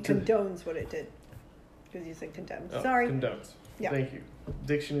move. You mean condones what it did? Because you said condemns. Oh, Sorry. condones. Yeah. Thank you.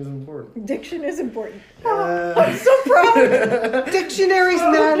 Diction is important. Diction is important. I'm so proud. Dictionaries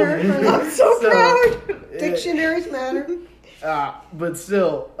matter. I'm so proud. Dictionaries matter. But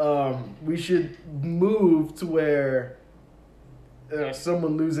still, we should move to where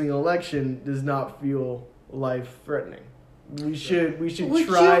someone losing an election does not feel life-threatening. We should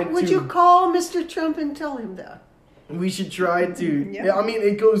try to. Would you call Mr. Trump and tell him that? We should try to. Yeah. I mean,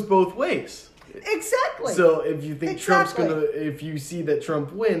 it goes both ways. Exactly. So if you think Exactly. if you see that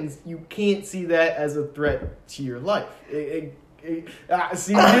Trump wins, you can't see that as a threat to your life.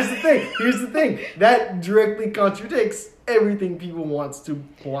 See, here's the thing. That directly contradicts everything people want to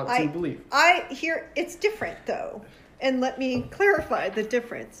believe. It's different though, and let me clarify the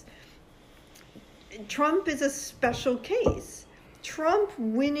difference. Trump is a special case. Trump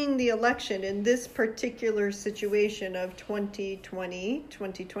winning the election in this particular situation of 2020,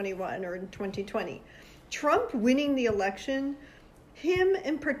 2021, or 2020, Trump winning the election, him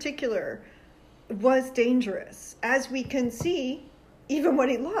in particular, was dangerous, as we can see, even when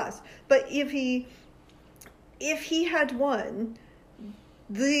he lost. But if he had won,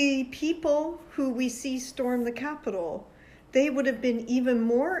 the people who we see storm the Capitol, they would have been even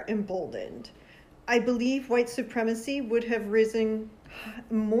more emboldened. I believe white supremacy would have risen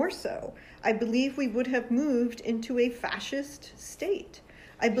more so. I believe we would have moved into a fascist state.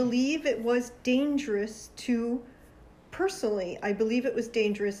 I believe it was dangerous personally, I believe it was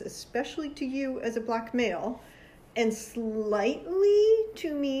dangerous, especially to you as a black male, and slightly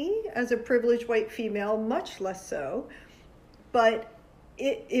to me as a privileged white female, much less so. But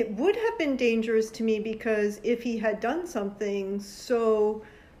it would have been dangerous to me because if he had done something so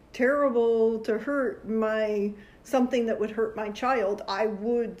terrible to hurt something that would hurt my child, I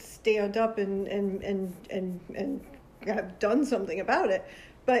would stand up and have done something about it.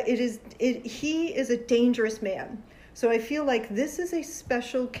 But he is a dangerous man. So I feel like this is a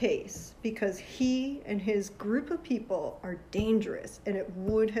special case because he and his group of people are dangerous, and it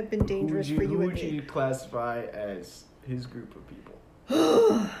would have been dangerous for you and me. Who would you classify as his group of people?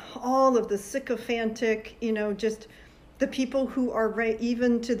 All of the sycophantic, just the people who are right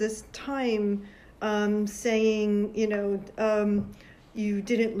even to this time saying, you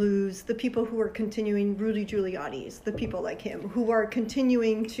didn't lose, the people who are continuing, Rudy Giuliani's, the people like him, who are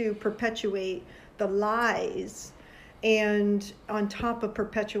continuing to perpetuate the lies. And on top of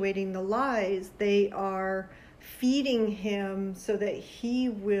perpetuating the lies, they are feeding him so that he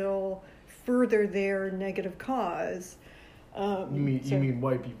will further their negative cause. You mean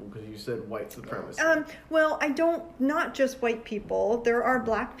white people, because you said white supremacy. Well, not just white people. There are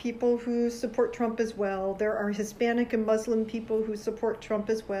black people who support Trump as well. There are Hispanic and Muslim people who support Trump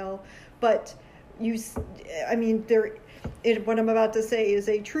as well. But what I'm about to say is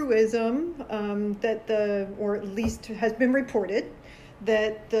a truism or at least has been reported,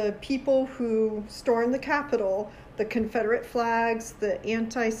 that the people who stormed the Capitol, the Confederate flags, the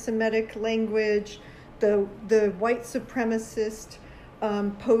anti-Semitic language, the white supremacist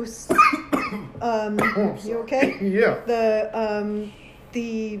posts. You okay? Yeah.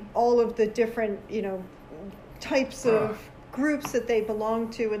 The all of the different types of groups that they belong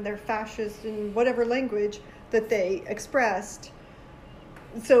to, and their fascist and whatever language that they expressed.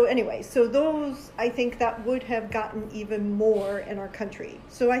 So anyway, those, I think that would have gotten even more in our country.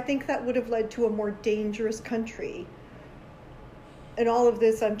 So I think that would have led to a more dangerous country. And all of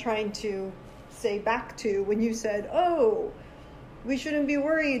this I'm trying to say back to when you said, we shouldn't be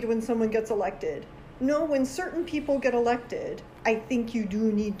worried when someone gets elected. No, when certain people get elected, I think you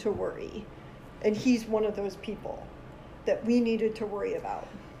do need to worry. And he's one of those people that we needed to worry about.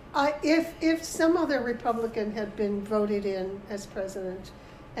 If some other Republican had been voted in as president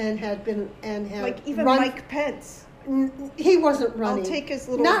and had like even run, Mike Pence, he wasn't running. I'll take his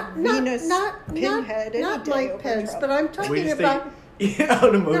little Venus pinhead not any day Mike over Pence, Trump. but I'm talking about.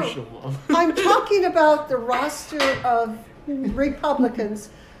 Unemotional, Mom. I'm talking about the roster of Republicans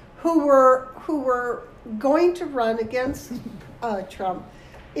who were going to run against Trump.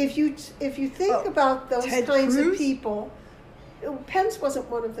 If you think about those Ted kinds Cruz? of people, Pence wasn't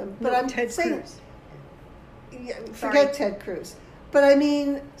one of them. But No, I'm Ted saying, Cruz. Yeah, forget Ted Cruz. But I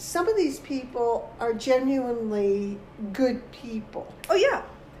mean, some of these people are genuinely good people. Oh yeah,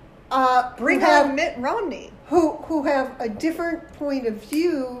 bring who on have, Mitt Romney. who have a different point of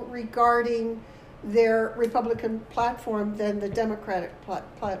view regarding their Republican platform than the Democratic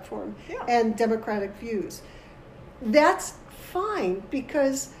platform Yeah. and Democratic views. That's fine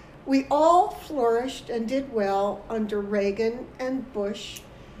because we all flourished and did well under Reagan and Bush.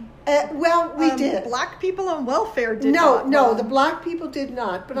 We did. Black people on welfare did No, not. no, the black people did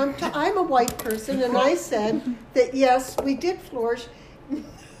not. But I'm a white person, and I said that yes, we did flourish.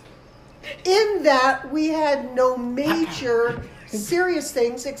 In that we had no major serious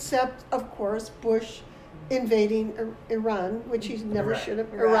things except, of course, Bush invading Iran, which he never should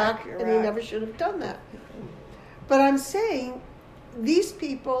have, Iraq, and he never should have done that. But I'm saying these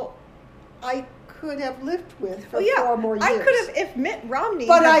people I could have lived with for 4 more years. I could have, if Mitt Romney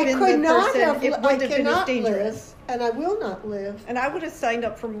but had I been could the not person, have. it I wouldn't have been as cannot dangerous. live, and I will not live And I would have signed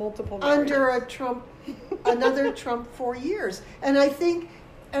up for multiple under marriages. a Trump, another Trump 4 years. And I think,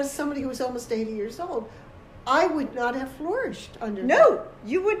 as somebody who's almost 80 years old, I would not have flourished under No,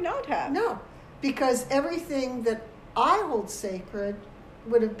 you would not have. that. No, because everything that I hold sacred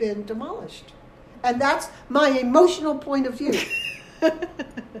would have been demolished. And that's my emotional point of view.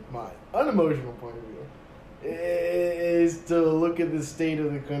 My unemotional point of view is to look at the state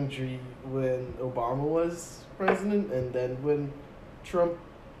of the country when Obama was president and then when Trump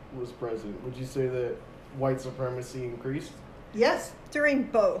was president. Would you say that white supremacy increased? Yes, During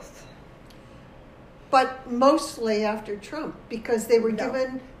both. but mostly after Trump, because they were No.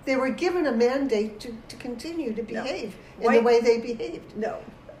 given a mandate to continue to No. behave in White- the way they behaved. No.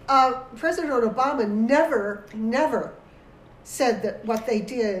 President Obama never said that what they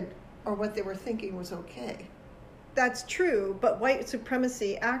did or what they were thinking was okay. That's true, but white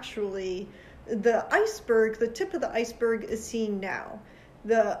supremacy actually, the iceberg, the tip of the iceberg is seen now.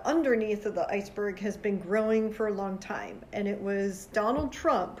 The underneath of the iceberg has been growing for a long time, and it was Donald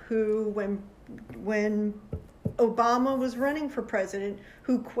Trump who, when Obama was running for president,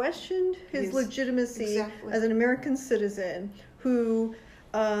 who questioned his Yes, legitimacy exactly. as an American citizen, who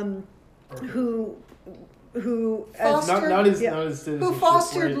Fostered- Not his yeah. citizenship. Who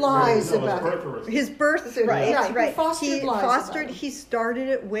fostered lies No, about it. birthright. his birthright, Yeah, he right? fostered lies about it. He started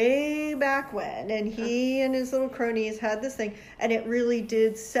it way back when, and he and his little cronies had this thing, and it really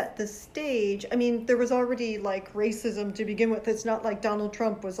did set the stage. I mean, there was already like racism to begin with. It's not like Donald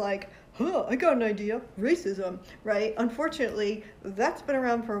Trump was like, "Huh, I got an idea, racism," right? Unfortunately, that's been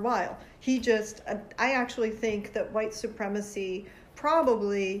around for a while. I actually think that white supremacy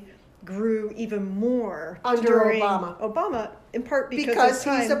probably grew even more Under during Obama. in part because Because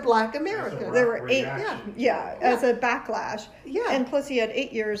of he's a time. black American. That's a There were 8, reaction. as a backlash. Yeah. And plus he had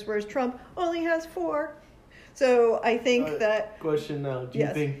 8 years, whereas Trump only has 4. So I think that, Question now: do you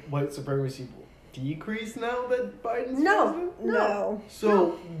Yes. think white supremacy will decrease now that Biden's No. president? no.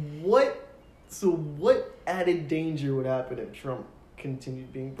 So what added danger would happen if Trump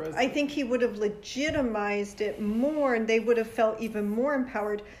continued being president? I think he would have legitimized it more and they would have felt even more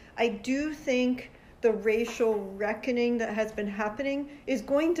empowered. I do think the racial reckoning that has been happening is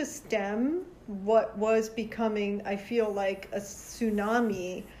going to stem what was becoming, I feel like, a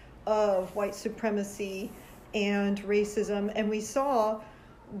tsunami of white supremacy and racism. And we saw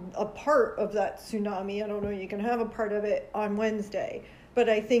a part of that tsunami. I don't know, you can have a part of it on Wednesday, but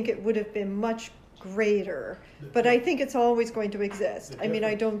I think it would have been much greater. But I think it's always going to exist. I mean,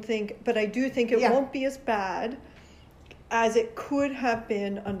 I do think it Yeah. won't be as bad as it could have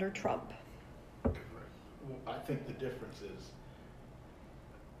been under Trump. I think the difference is,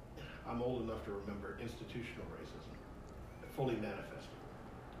 I'm old enough to remember institutional racism fully manifested,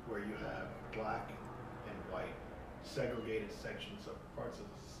 where you have black and white segregated sections of parts of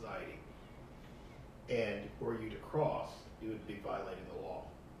the society, and were you to cross, you would be violating the law.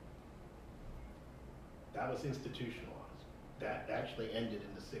 That was institutionalized. That actually ended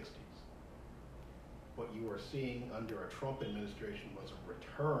in the 60s. What you are seeing under a Trump administration was a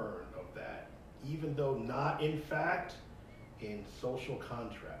return of that, even though not in fact in social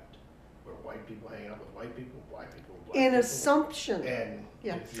contract, where white people hang out with white people, black people with black An people. assumption. And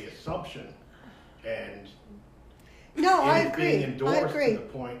Yeah. it's the assumption, and No, I it is being agree. I endorsed to agree. the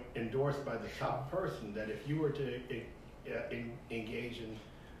point, endorsed by the top person, that if you were to engage in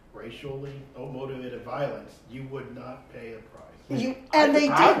racially motivated violence, you would not pay a price. And they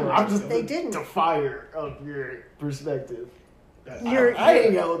didn't. I'm just They a didn't. defier of your perspective. That's I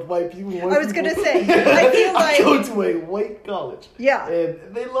hang out with white people. I was gonna say, I feel I go like, to a white college. Yeah.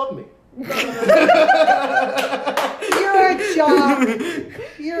 And they love me. You're a jock.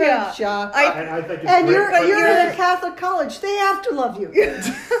 You're Yeah. a jock. And I think it's And great, you're but in a Catholic college. They have to love you.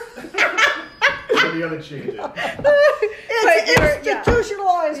 We're gonna change it. It's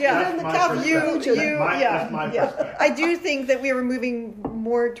institutionalized Yeah. within the That's my Catholic perspective. religion. That's my perspective. I do think that we were moving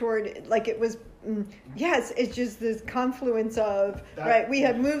more toward, like, it was, yes, it's just this confluence of, That- right, we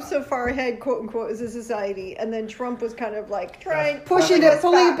have moved so far ahead, quote unquote, as a society, and then Trump was kind of like trying, Pushing That's it,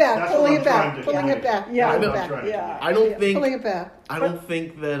 pulling it back, That's pulling what it I'm back, trying to pulling do. it back, Yeah, pulling That's it what I'm back, trying to yeah. do. I don't think pulling it back. I don't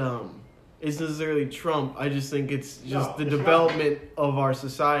think that it's necessarily Trump. I just think it's just No, the it's not. development of our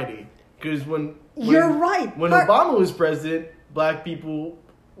society. Because when You're right. when Part- Obama was president, black people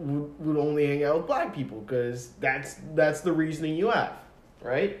would only hang out with black people because that's the reasoning you have,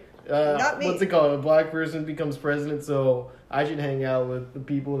 right? Not me. What's it called? A black person becomes president, so I should hang out with the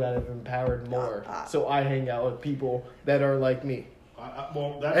people that have empowered more. So I hang out with people that are like me.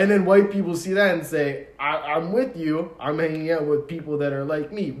 Well, that's, And then white people see that and say, I'm with you. I'm hanging out with people that are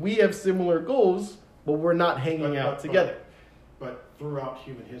like me. We have similar goals, but we're not hanging out together. But throughout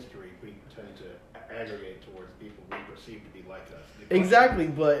human history, we tend to aggregate towards people we perceive to be like us. Exactly,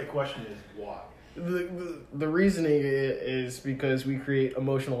 The but question is why? the reasoning is because we create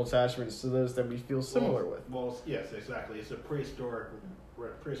emotional attachments to those that we feel similar with. Well, yes, exactly. It's a prehistoric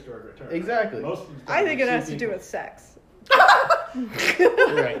return. Exactly. Most of the time I think we it see has to do people- with sex.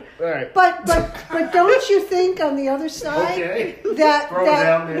 Right, right. But don't you think on the other side Okay. that Throw it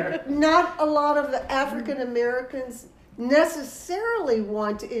down there. not a lot of the African Americans necessarily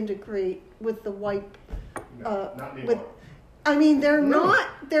want to integrate with the white No, not with, anymore. I mean they're No.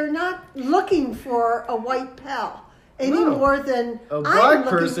 not looking for a white pal any No. more than A I'm black looking-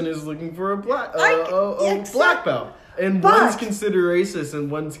 person is looking for a black Exact- black belt, and But- one's considered racist and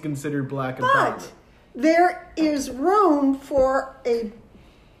one's considered black empowerment. But there is room for a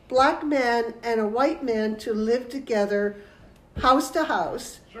black man and a white man to live together, house to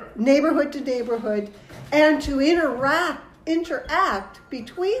house, Sure. neighborhood to neighborhood, and to interact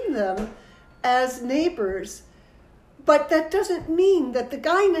between them as neighbors. But that doesn't mean that the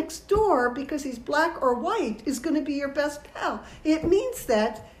guy next door, because he's black or white, is going to be your best pal. It means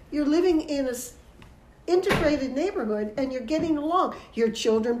that you're living in a integrated neighborhood and you're getting along. Your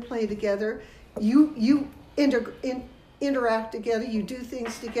children play together. You interact together. You do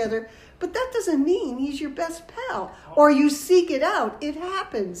things together. But that doesn't mean he's your best pal. Or you seek it out. It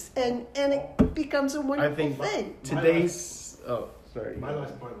happens, and it becomes a I wonderful think thing. today's sorry. My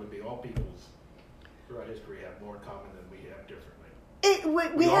last point would be all peoples throughout history have more in common than we have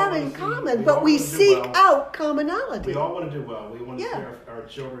differently. We We all have wanna in see- common, we but all we wanna do seek well. out commonality. We all want to do well. We want to Yeah. see our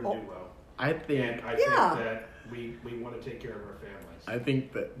children do well. I think And I Yeah. think that we want to take care of our families. I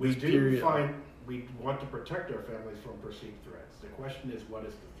think that We this do period. find we want to protect our families from perceived threats. The question is, what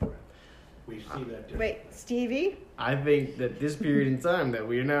is the threat? We see that differently. Wait, Stevie? I think that this period in time that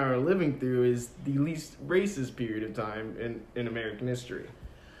we are now living through is the least racist period of time in American history.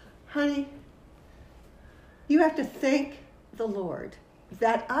 Honey, you have to thank the Lord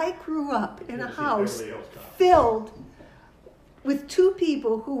that I grew up in a Tennessee, house Beverly Hills Cop. filled with two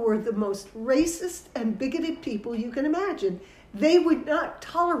people who were the most racist and bigoted people you can imagine. They would not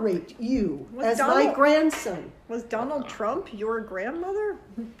tolerate you Was as my Donald- grandson. Was Donald Trump your grandfather?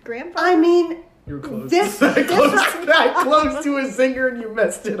 I mean, You're close. This- that, this- close to a zinger and you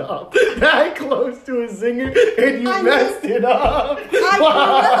messed it up. That close to a zinger and you I mean, messed it up. I grew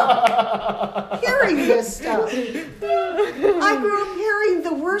up hearing this stuff. I grew up hearing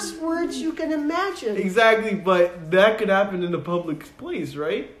the worst words you can imagine. Exactly, but that could happen in a public place,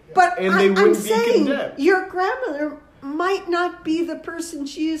 right? But And they I'm wouldn't be saying condemned. your grandmother might not be the person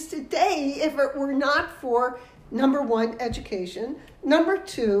she is today if it were not for, number one, education. Number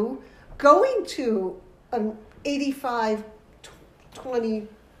two, going to an 85, 20,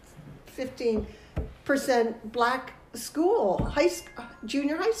 15% black school,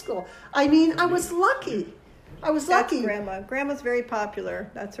 junior high school. I mean, I was lucky. I was That's lucky. Grandma. Grandma's very popular.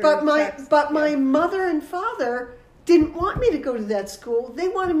 That's her. But my yeah. mother and father didn't want me to go to that school. They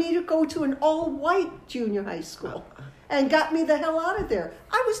wanted me to go to an all-white junior high school and got me the hell out of there.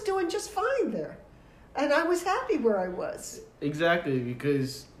 I was doing just fine there. And I was happy where I was. Exactly,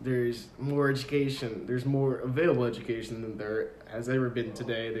 because there's more education, there's more available education than there has ever been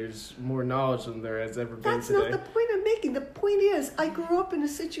today. There's more knowledge than there has ever been That's today. not the point I'm making. The point is, I grew up in a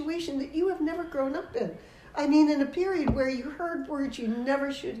situation that you have never grown up in. I mean, in a period where you heard words you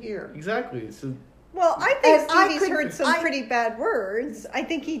never should hear. Exactly. So Well, I think And I Stevie's could- heard some I- pretty bad words. I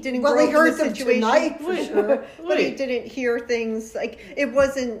think he didn't Well, grow he up in heard the them situation. tonight, for sure. But he Wait. didn't hear things like it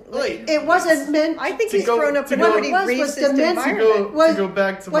wasn't. Wait. It wasn't meant. I think To he's go- grown up to in a go- pretty What it was racist meant to environment. was- to go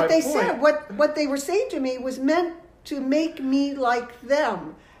back to what my they point. said, what they were saying to me was meant to make me like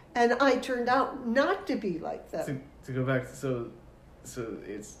them, and I turned out not to be like them. to go back to so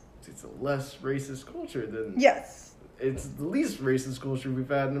it's it's a less racist culture than Yes. It's the least racist culture we've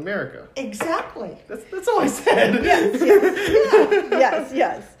had in America. Exactly. That's all I said.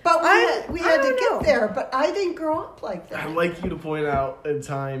 Yes. But we had to don't know. get there. But I didn't grow up like that. I'd like you to point out a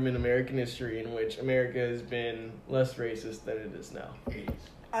time in American history in which America has been less racist than it is now. 80s.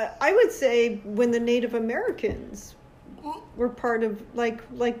 I would say when the Native Americans were part of,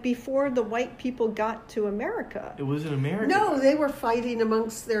 like before the white people got to America. It was in America. No, they were fighting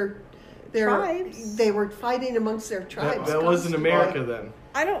amongst their Tribes. They were fighting amongst their tribes. That wasn't America then.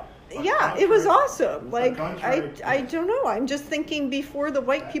 I don't. But Yeah, it was contrary- awesome. Like contrary I to- don't know. I'm just thinking before the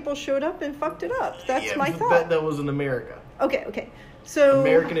white people showed up and fucked it up. That's Yeah, my but thought. That wasn't America. Okay. So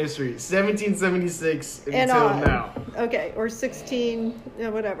American history, 1776 and until on. now. Okay, or 16,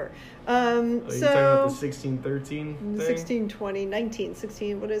 whatever. Are you talking about So the 1613 thing? 1620,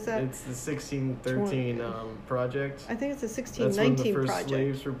 1916. What is that? It's the 1613 project. I think it's a That's when the 1619 first project.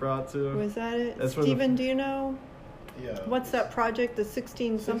 slaves were brought to. Was that it? That's when the- Steven, do you know? Yeah. What's that project? The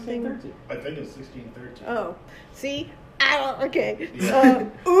 16 something? 1613. I think it's 1613. Oh, see? I don't, okay. Yeah.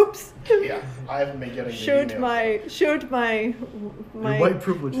 Oops. Yeah, I haven't been getting the Showed emails. my Your white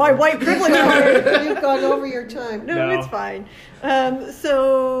privilege. my white privilege card. You've gone over your time. No, No. it's fine.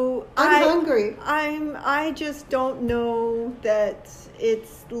 So I'm hungry. I just don't know that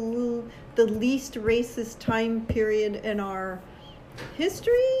it's the least racist time period in our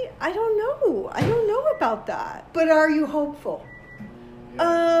history. I don't know about that. But are you hopeful? It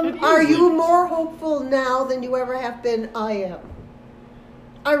Are is you racist. more hopeful now than you ever have been? I am.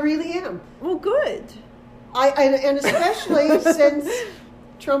 I really am. Well, good. And especially since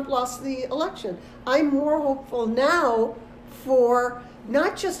Trump lost the election, I'm more hopeful now for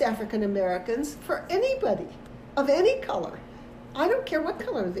not just African Americans, for anybody of any color. I don't care what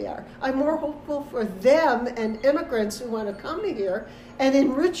color they are. I'm more hopeful for them and immigrants who want to come here and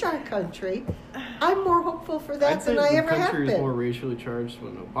enrich our country. I'm more hopeful for that than I ever the have country was been. more racially charged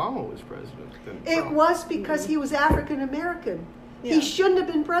when Obama was president than It Trump. was because he was African American. Yeah. He shouldn't have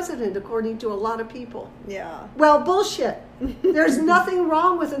been president, according to a lot of people. Yeah. Well, bullshit. There's nothing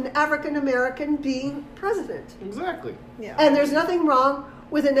wrong with an African American being president. Exactly. Yeah. And there's nothing wrong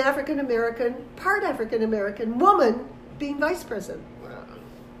with an African American, part African American woman being vice president.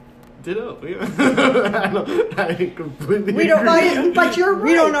 Ditto. Yeah. I completely We don't- agree. But you're right.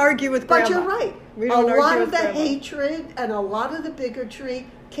 We don't argue with grandma. But you're right. We A don't argue lot with of the grandma. hatred and a lot of the bigotry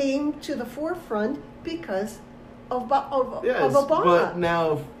came to the forefront because of Yes,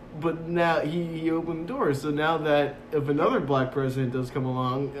 Obama. but now he opened the door. So now that if another black president does come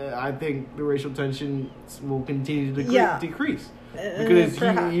along, I think the racial tension will continue to Yeah. decrease. Because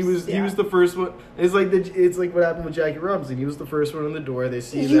perhaps, he was the first one. It's like what happened with Jackie Robinson. He was the first one in the door. They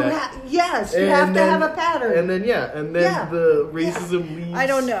see You that. have to And then- have a pattern. And then Yeah. the racism leaves. I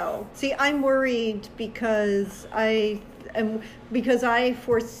don't know. See, I'm worried because I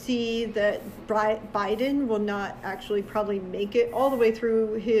foresee that Biden will not actually probably make it all the way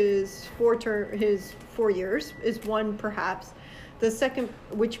through his 4 years is one perhaps. The second,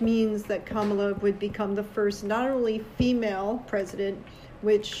 which means that Kamala would become the first not only female president,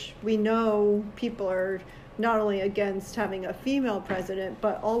 which we know people are not only against having a female president,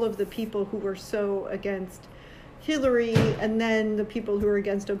 but all of the people who were so against Hillary and then the people who are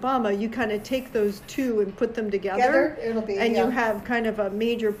against Obama, you kind of take those two and put them together, It'll be, and yeah. you have kind of a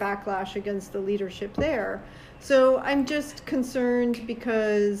major backlash against the leadership there. So I'm just concerned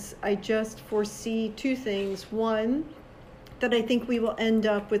because I just foresee two things. One, that I think we will end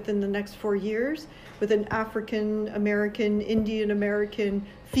up within the next 4 years with an African American, Indian American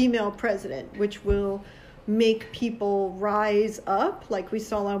female president, which will make people rise up like we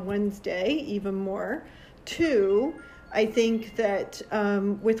saw on Wednesday even more. Two, I think that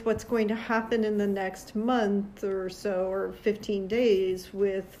with what's going to happen in the next month or so, or 15 days,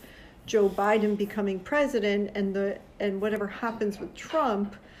 with Joe Biden becoming president and whatever happens with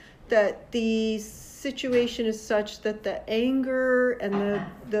Trump, that the situation is such that the anger and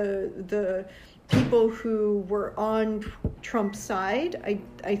the people who were on Trump's side,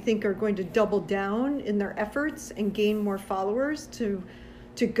 I think, are going to double down in their efforts and gain more followers to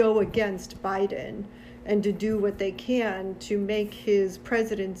go against Biden and to do what they can to make his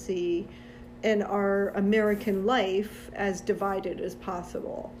presidency and our American life as divided as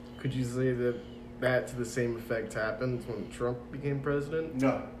possible. Could you say that to the same effect happened when Trump became president?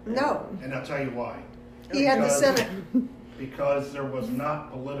 No. And I'll tell you why. He had the Because- Senate. Because there was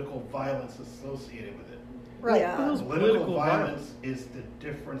not political violence associated with it. Right. Yeah. Those Political violence is the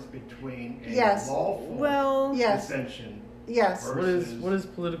difference between a Yes. lawful Well, Yes. dissension Yes. What is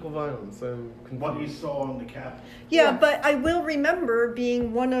political violence? I'm confused. What you saw on the Capitol. Yeah, Yeah. but I will remember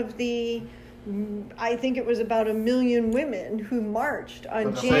being one of the, I think it was about 1 million women who marched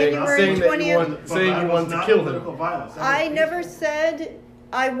on But January saying that you 20th. want- saying you want to kill him. Political violence. That I was never peaceful. said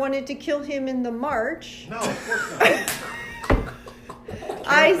I wanted to kill him in the march. No, of course not.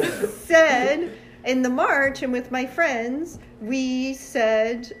 I said in the march and with my friends, we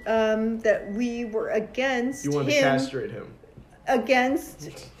said that we were against You want to him, castrate him.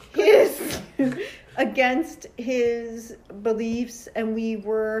 against his, against his beliefs, and we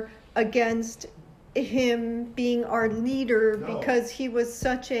were against him being our leader No. because he was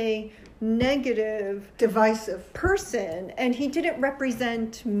such a negative Divisive. person and he didn't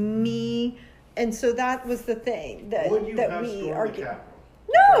represent me, and so that was the thing that Would you that have we stormed the argued. Capitol?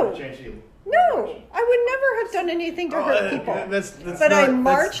 No. Trying to change the No, election? I would never have done anything to hurt people. That's But I not-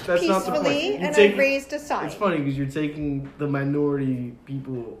 marched that's not the point. peacefully You're and taking- I raised a sign. It's funny because you're taking the minority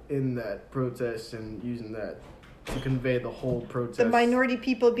people in that protest and using that to convey the whole protest. The minority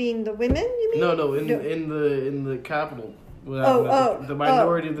people being the women, you mean? No, in the Capitol. The Oh,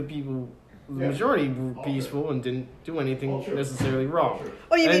 minority of the people, the Yeah. majority were All peaceful and didn't do anything All true. necessarily wrong. All true.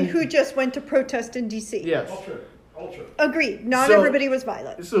 Oh, you mean And- who just went to protest in D.C.? Yes. Ultra. Ultra. Agreed. Not So- everybody was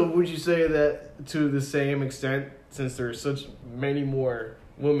violent. So would you say that to the same extent, since there are such many more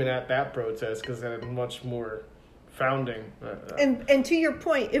women at that protest because it had much more founding? And to your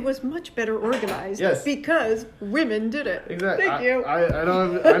point, it was much better organized. Yes. Because women did it. Exactly. Thank you. I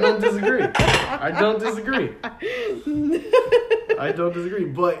don't disagree. I don't disagree. I don't disagree.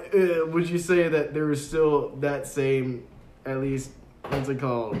 But would you say that there was still that same, at least, what's it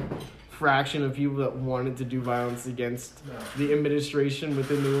called, fraction of people that wanted to do violence against No. the administration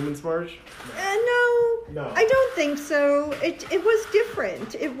within the Women's March? No. I don't think so. It was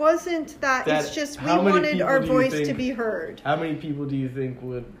different. It wasn't that, That- it's just we how many wanted people our do you voice to think- be heard. How many people do you think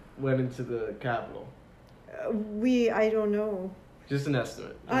went into the Capitol? I don't know. Just an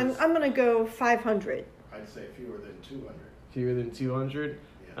estimate. I'm going to go 500. I'd say fewer than 200. Fewer than 200?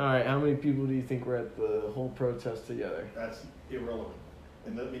 Yeah. All right, how many people do you think were at the whole protest together? That's irrelevant.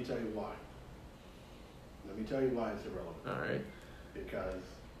 And let me tell you why. Let me tell you why it's irrelevant. All right. Because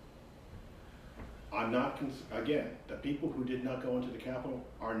I'm not, again, the people who did not go into the Capitol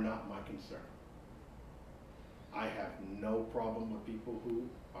are not my concern. I have no problem with people who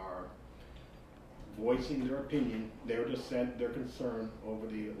are voicing their opinion, their dissent, their concern over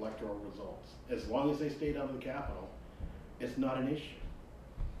the electoral results. As long as they stayed out of the Capitol, it's not an issue.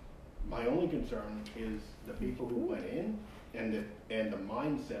 My only concern is the people who went in and the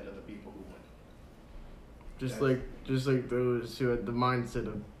mindset of the people who went. Just like those who had the mindset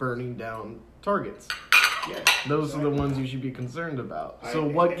of burning down targets. Yeah, Those are the ones you should be concerned about. So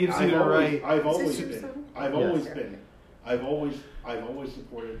what gives you the right? I've always Is it been. something? I've Yes. always been. I've always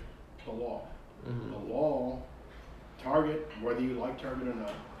supported the law. Mhm. The law, Target, whether you like Target or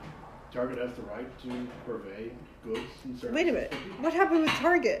not, Target has the right to purvey goods and services. Wait a minute. to people. What happened with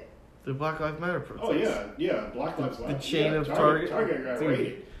Target? The Black Lives Matter protest. Oh yeah, Black Lives The Matter. chain Yeah, of Target? Target got Dude.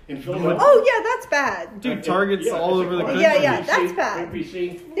 raided in Philadelphia. Oh, yeah, that's bad. Dude, Targets Yeah, all it's over the a country. Yeah, yeah, NBC that's bad.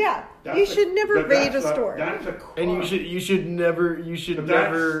 NBC. Yeah. That's You a- should never that- raid a that's store. That's a crime. And you should never That's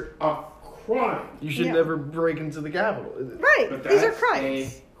a crime. Yeah. never break into the Capitol. Right. But These are that's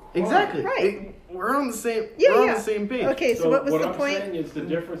crimes. Exactly. Right. We're on the same. Yeah, we're on yeah. the same page. Okay, so what was the I'm point? saying is the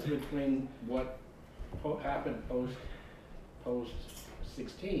difference between what happened post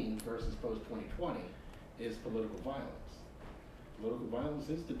 16 versus post 2020 is political violence. Political violence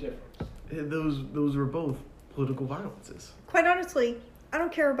is the difference. Those were both political violences. Quite honestly, I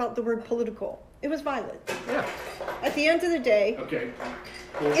don't care about the word political. It was violent. Yeah. At the end of the day, Okay.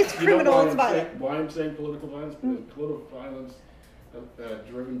 Well, It's you know criminal, why it's I'm violent. saying- Why I'm saying political violence? Because political violence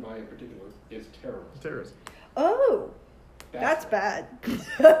driven by a particular is terrorism. Terrorism. oh, that's bad.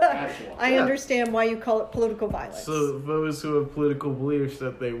 That's why. I Yeah. understand why you call it political violence. So those who have political beliefs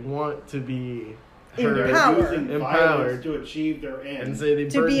that they want to be In heard power. They're using Empowered. violence to achieve their and end. say they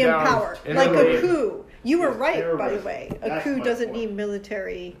to burn be in down power, in like other a ways. coup. You were It's right, by the terrorism. way. A That's coup my doesn't point. need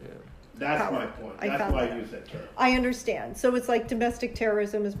military. That's power. my point. I That's found why that I out. use that term. I understand. So it's like domestic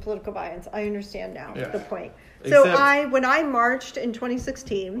terrorism is political violence. I understand now Yeah. the point. So Except- when I marched in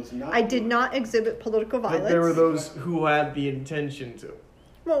 2016, Was not I did political. not exhibit political But violence. there were those who had the intention to.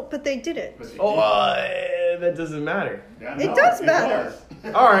 Well, but they didn't. But Oh, that doesn't matter. It does matter.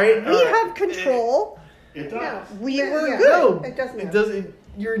 does. All right. We have control. It Yeah. does. We Yeah, were yeah. good. No, It doesn't It matter. doesn't.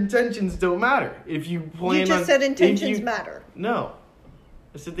 Your intentions don't matter. If you plan You just on, said if intentions you- matter. No,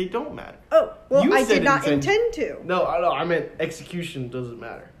 I said they don't matter. Oh, well, You I said did not intention. intend to. No, I meant execution doesn't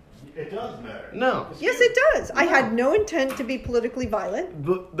matter. It does matter. No. It's Yes, huge. it does. I had no intent to be politically violent.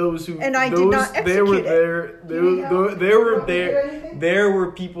 Those who And I did those, not they were execute it. there. There, You need help? there You were want me to do there. anything? There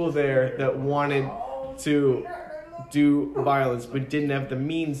were people there that wanted to do violence, but didn't have the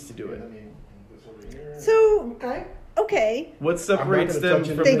means to do I it. mean, this over here. So, Okay. okay, What separates I'm not gonna them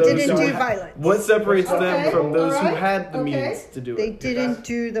touch from they those didn't who do ha- violence. What separates Okay, them from those who alright, had the okay. means to do They it? didn't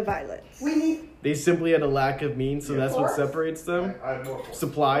do the violence. We need. They simply had a lack of means, so Yeah, that's of what course. separates them. I have more for it.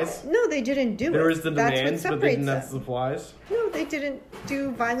 Supplies. No, they didn't do it. There was the That's what demands, but they separates didn't have them. supplies. No, they didn't do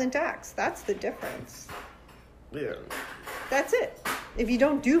violent acts. That's the difference. Yeah. That's it. If you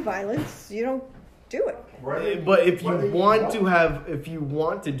don't do violence, you don't do it. But if you Whether want to don't. have, if you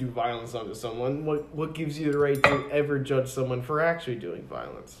want to do violence onto someone, what gives you the right to ever judge someone for actually doing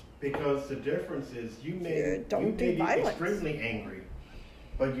violence? Because the difference is you may, Yeah, don't you do may be violence. extremely angry,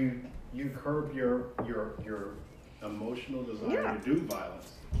 but you curb your emotional desire Yeah. to do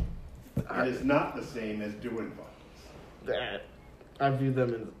violence. It is not the same as doing violence. That I view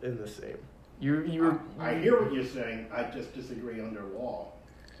them in the same. You're. I hear what you're saying. I just disagree under law.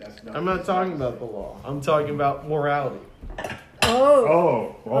 That's not. I'm not talking about the law. I'm talking about morality.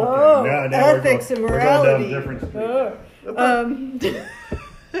 Oh. Oh, okay. Now we're ethics going- and we're going down morality. different street.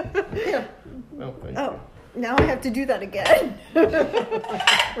 Oh, thank Oh, now I have to do that again.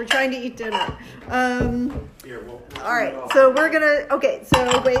 We're trying to eat dinner. Here, we'll All right, so we're gonna. Okay,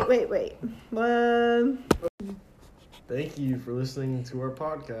 so wait. Thank you for listening to our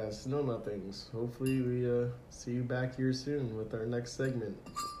podcast, Know Nothings. Hopefully, we see you back here soon with our next segment.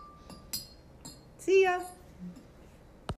 See ya.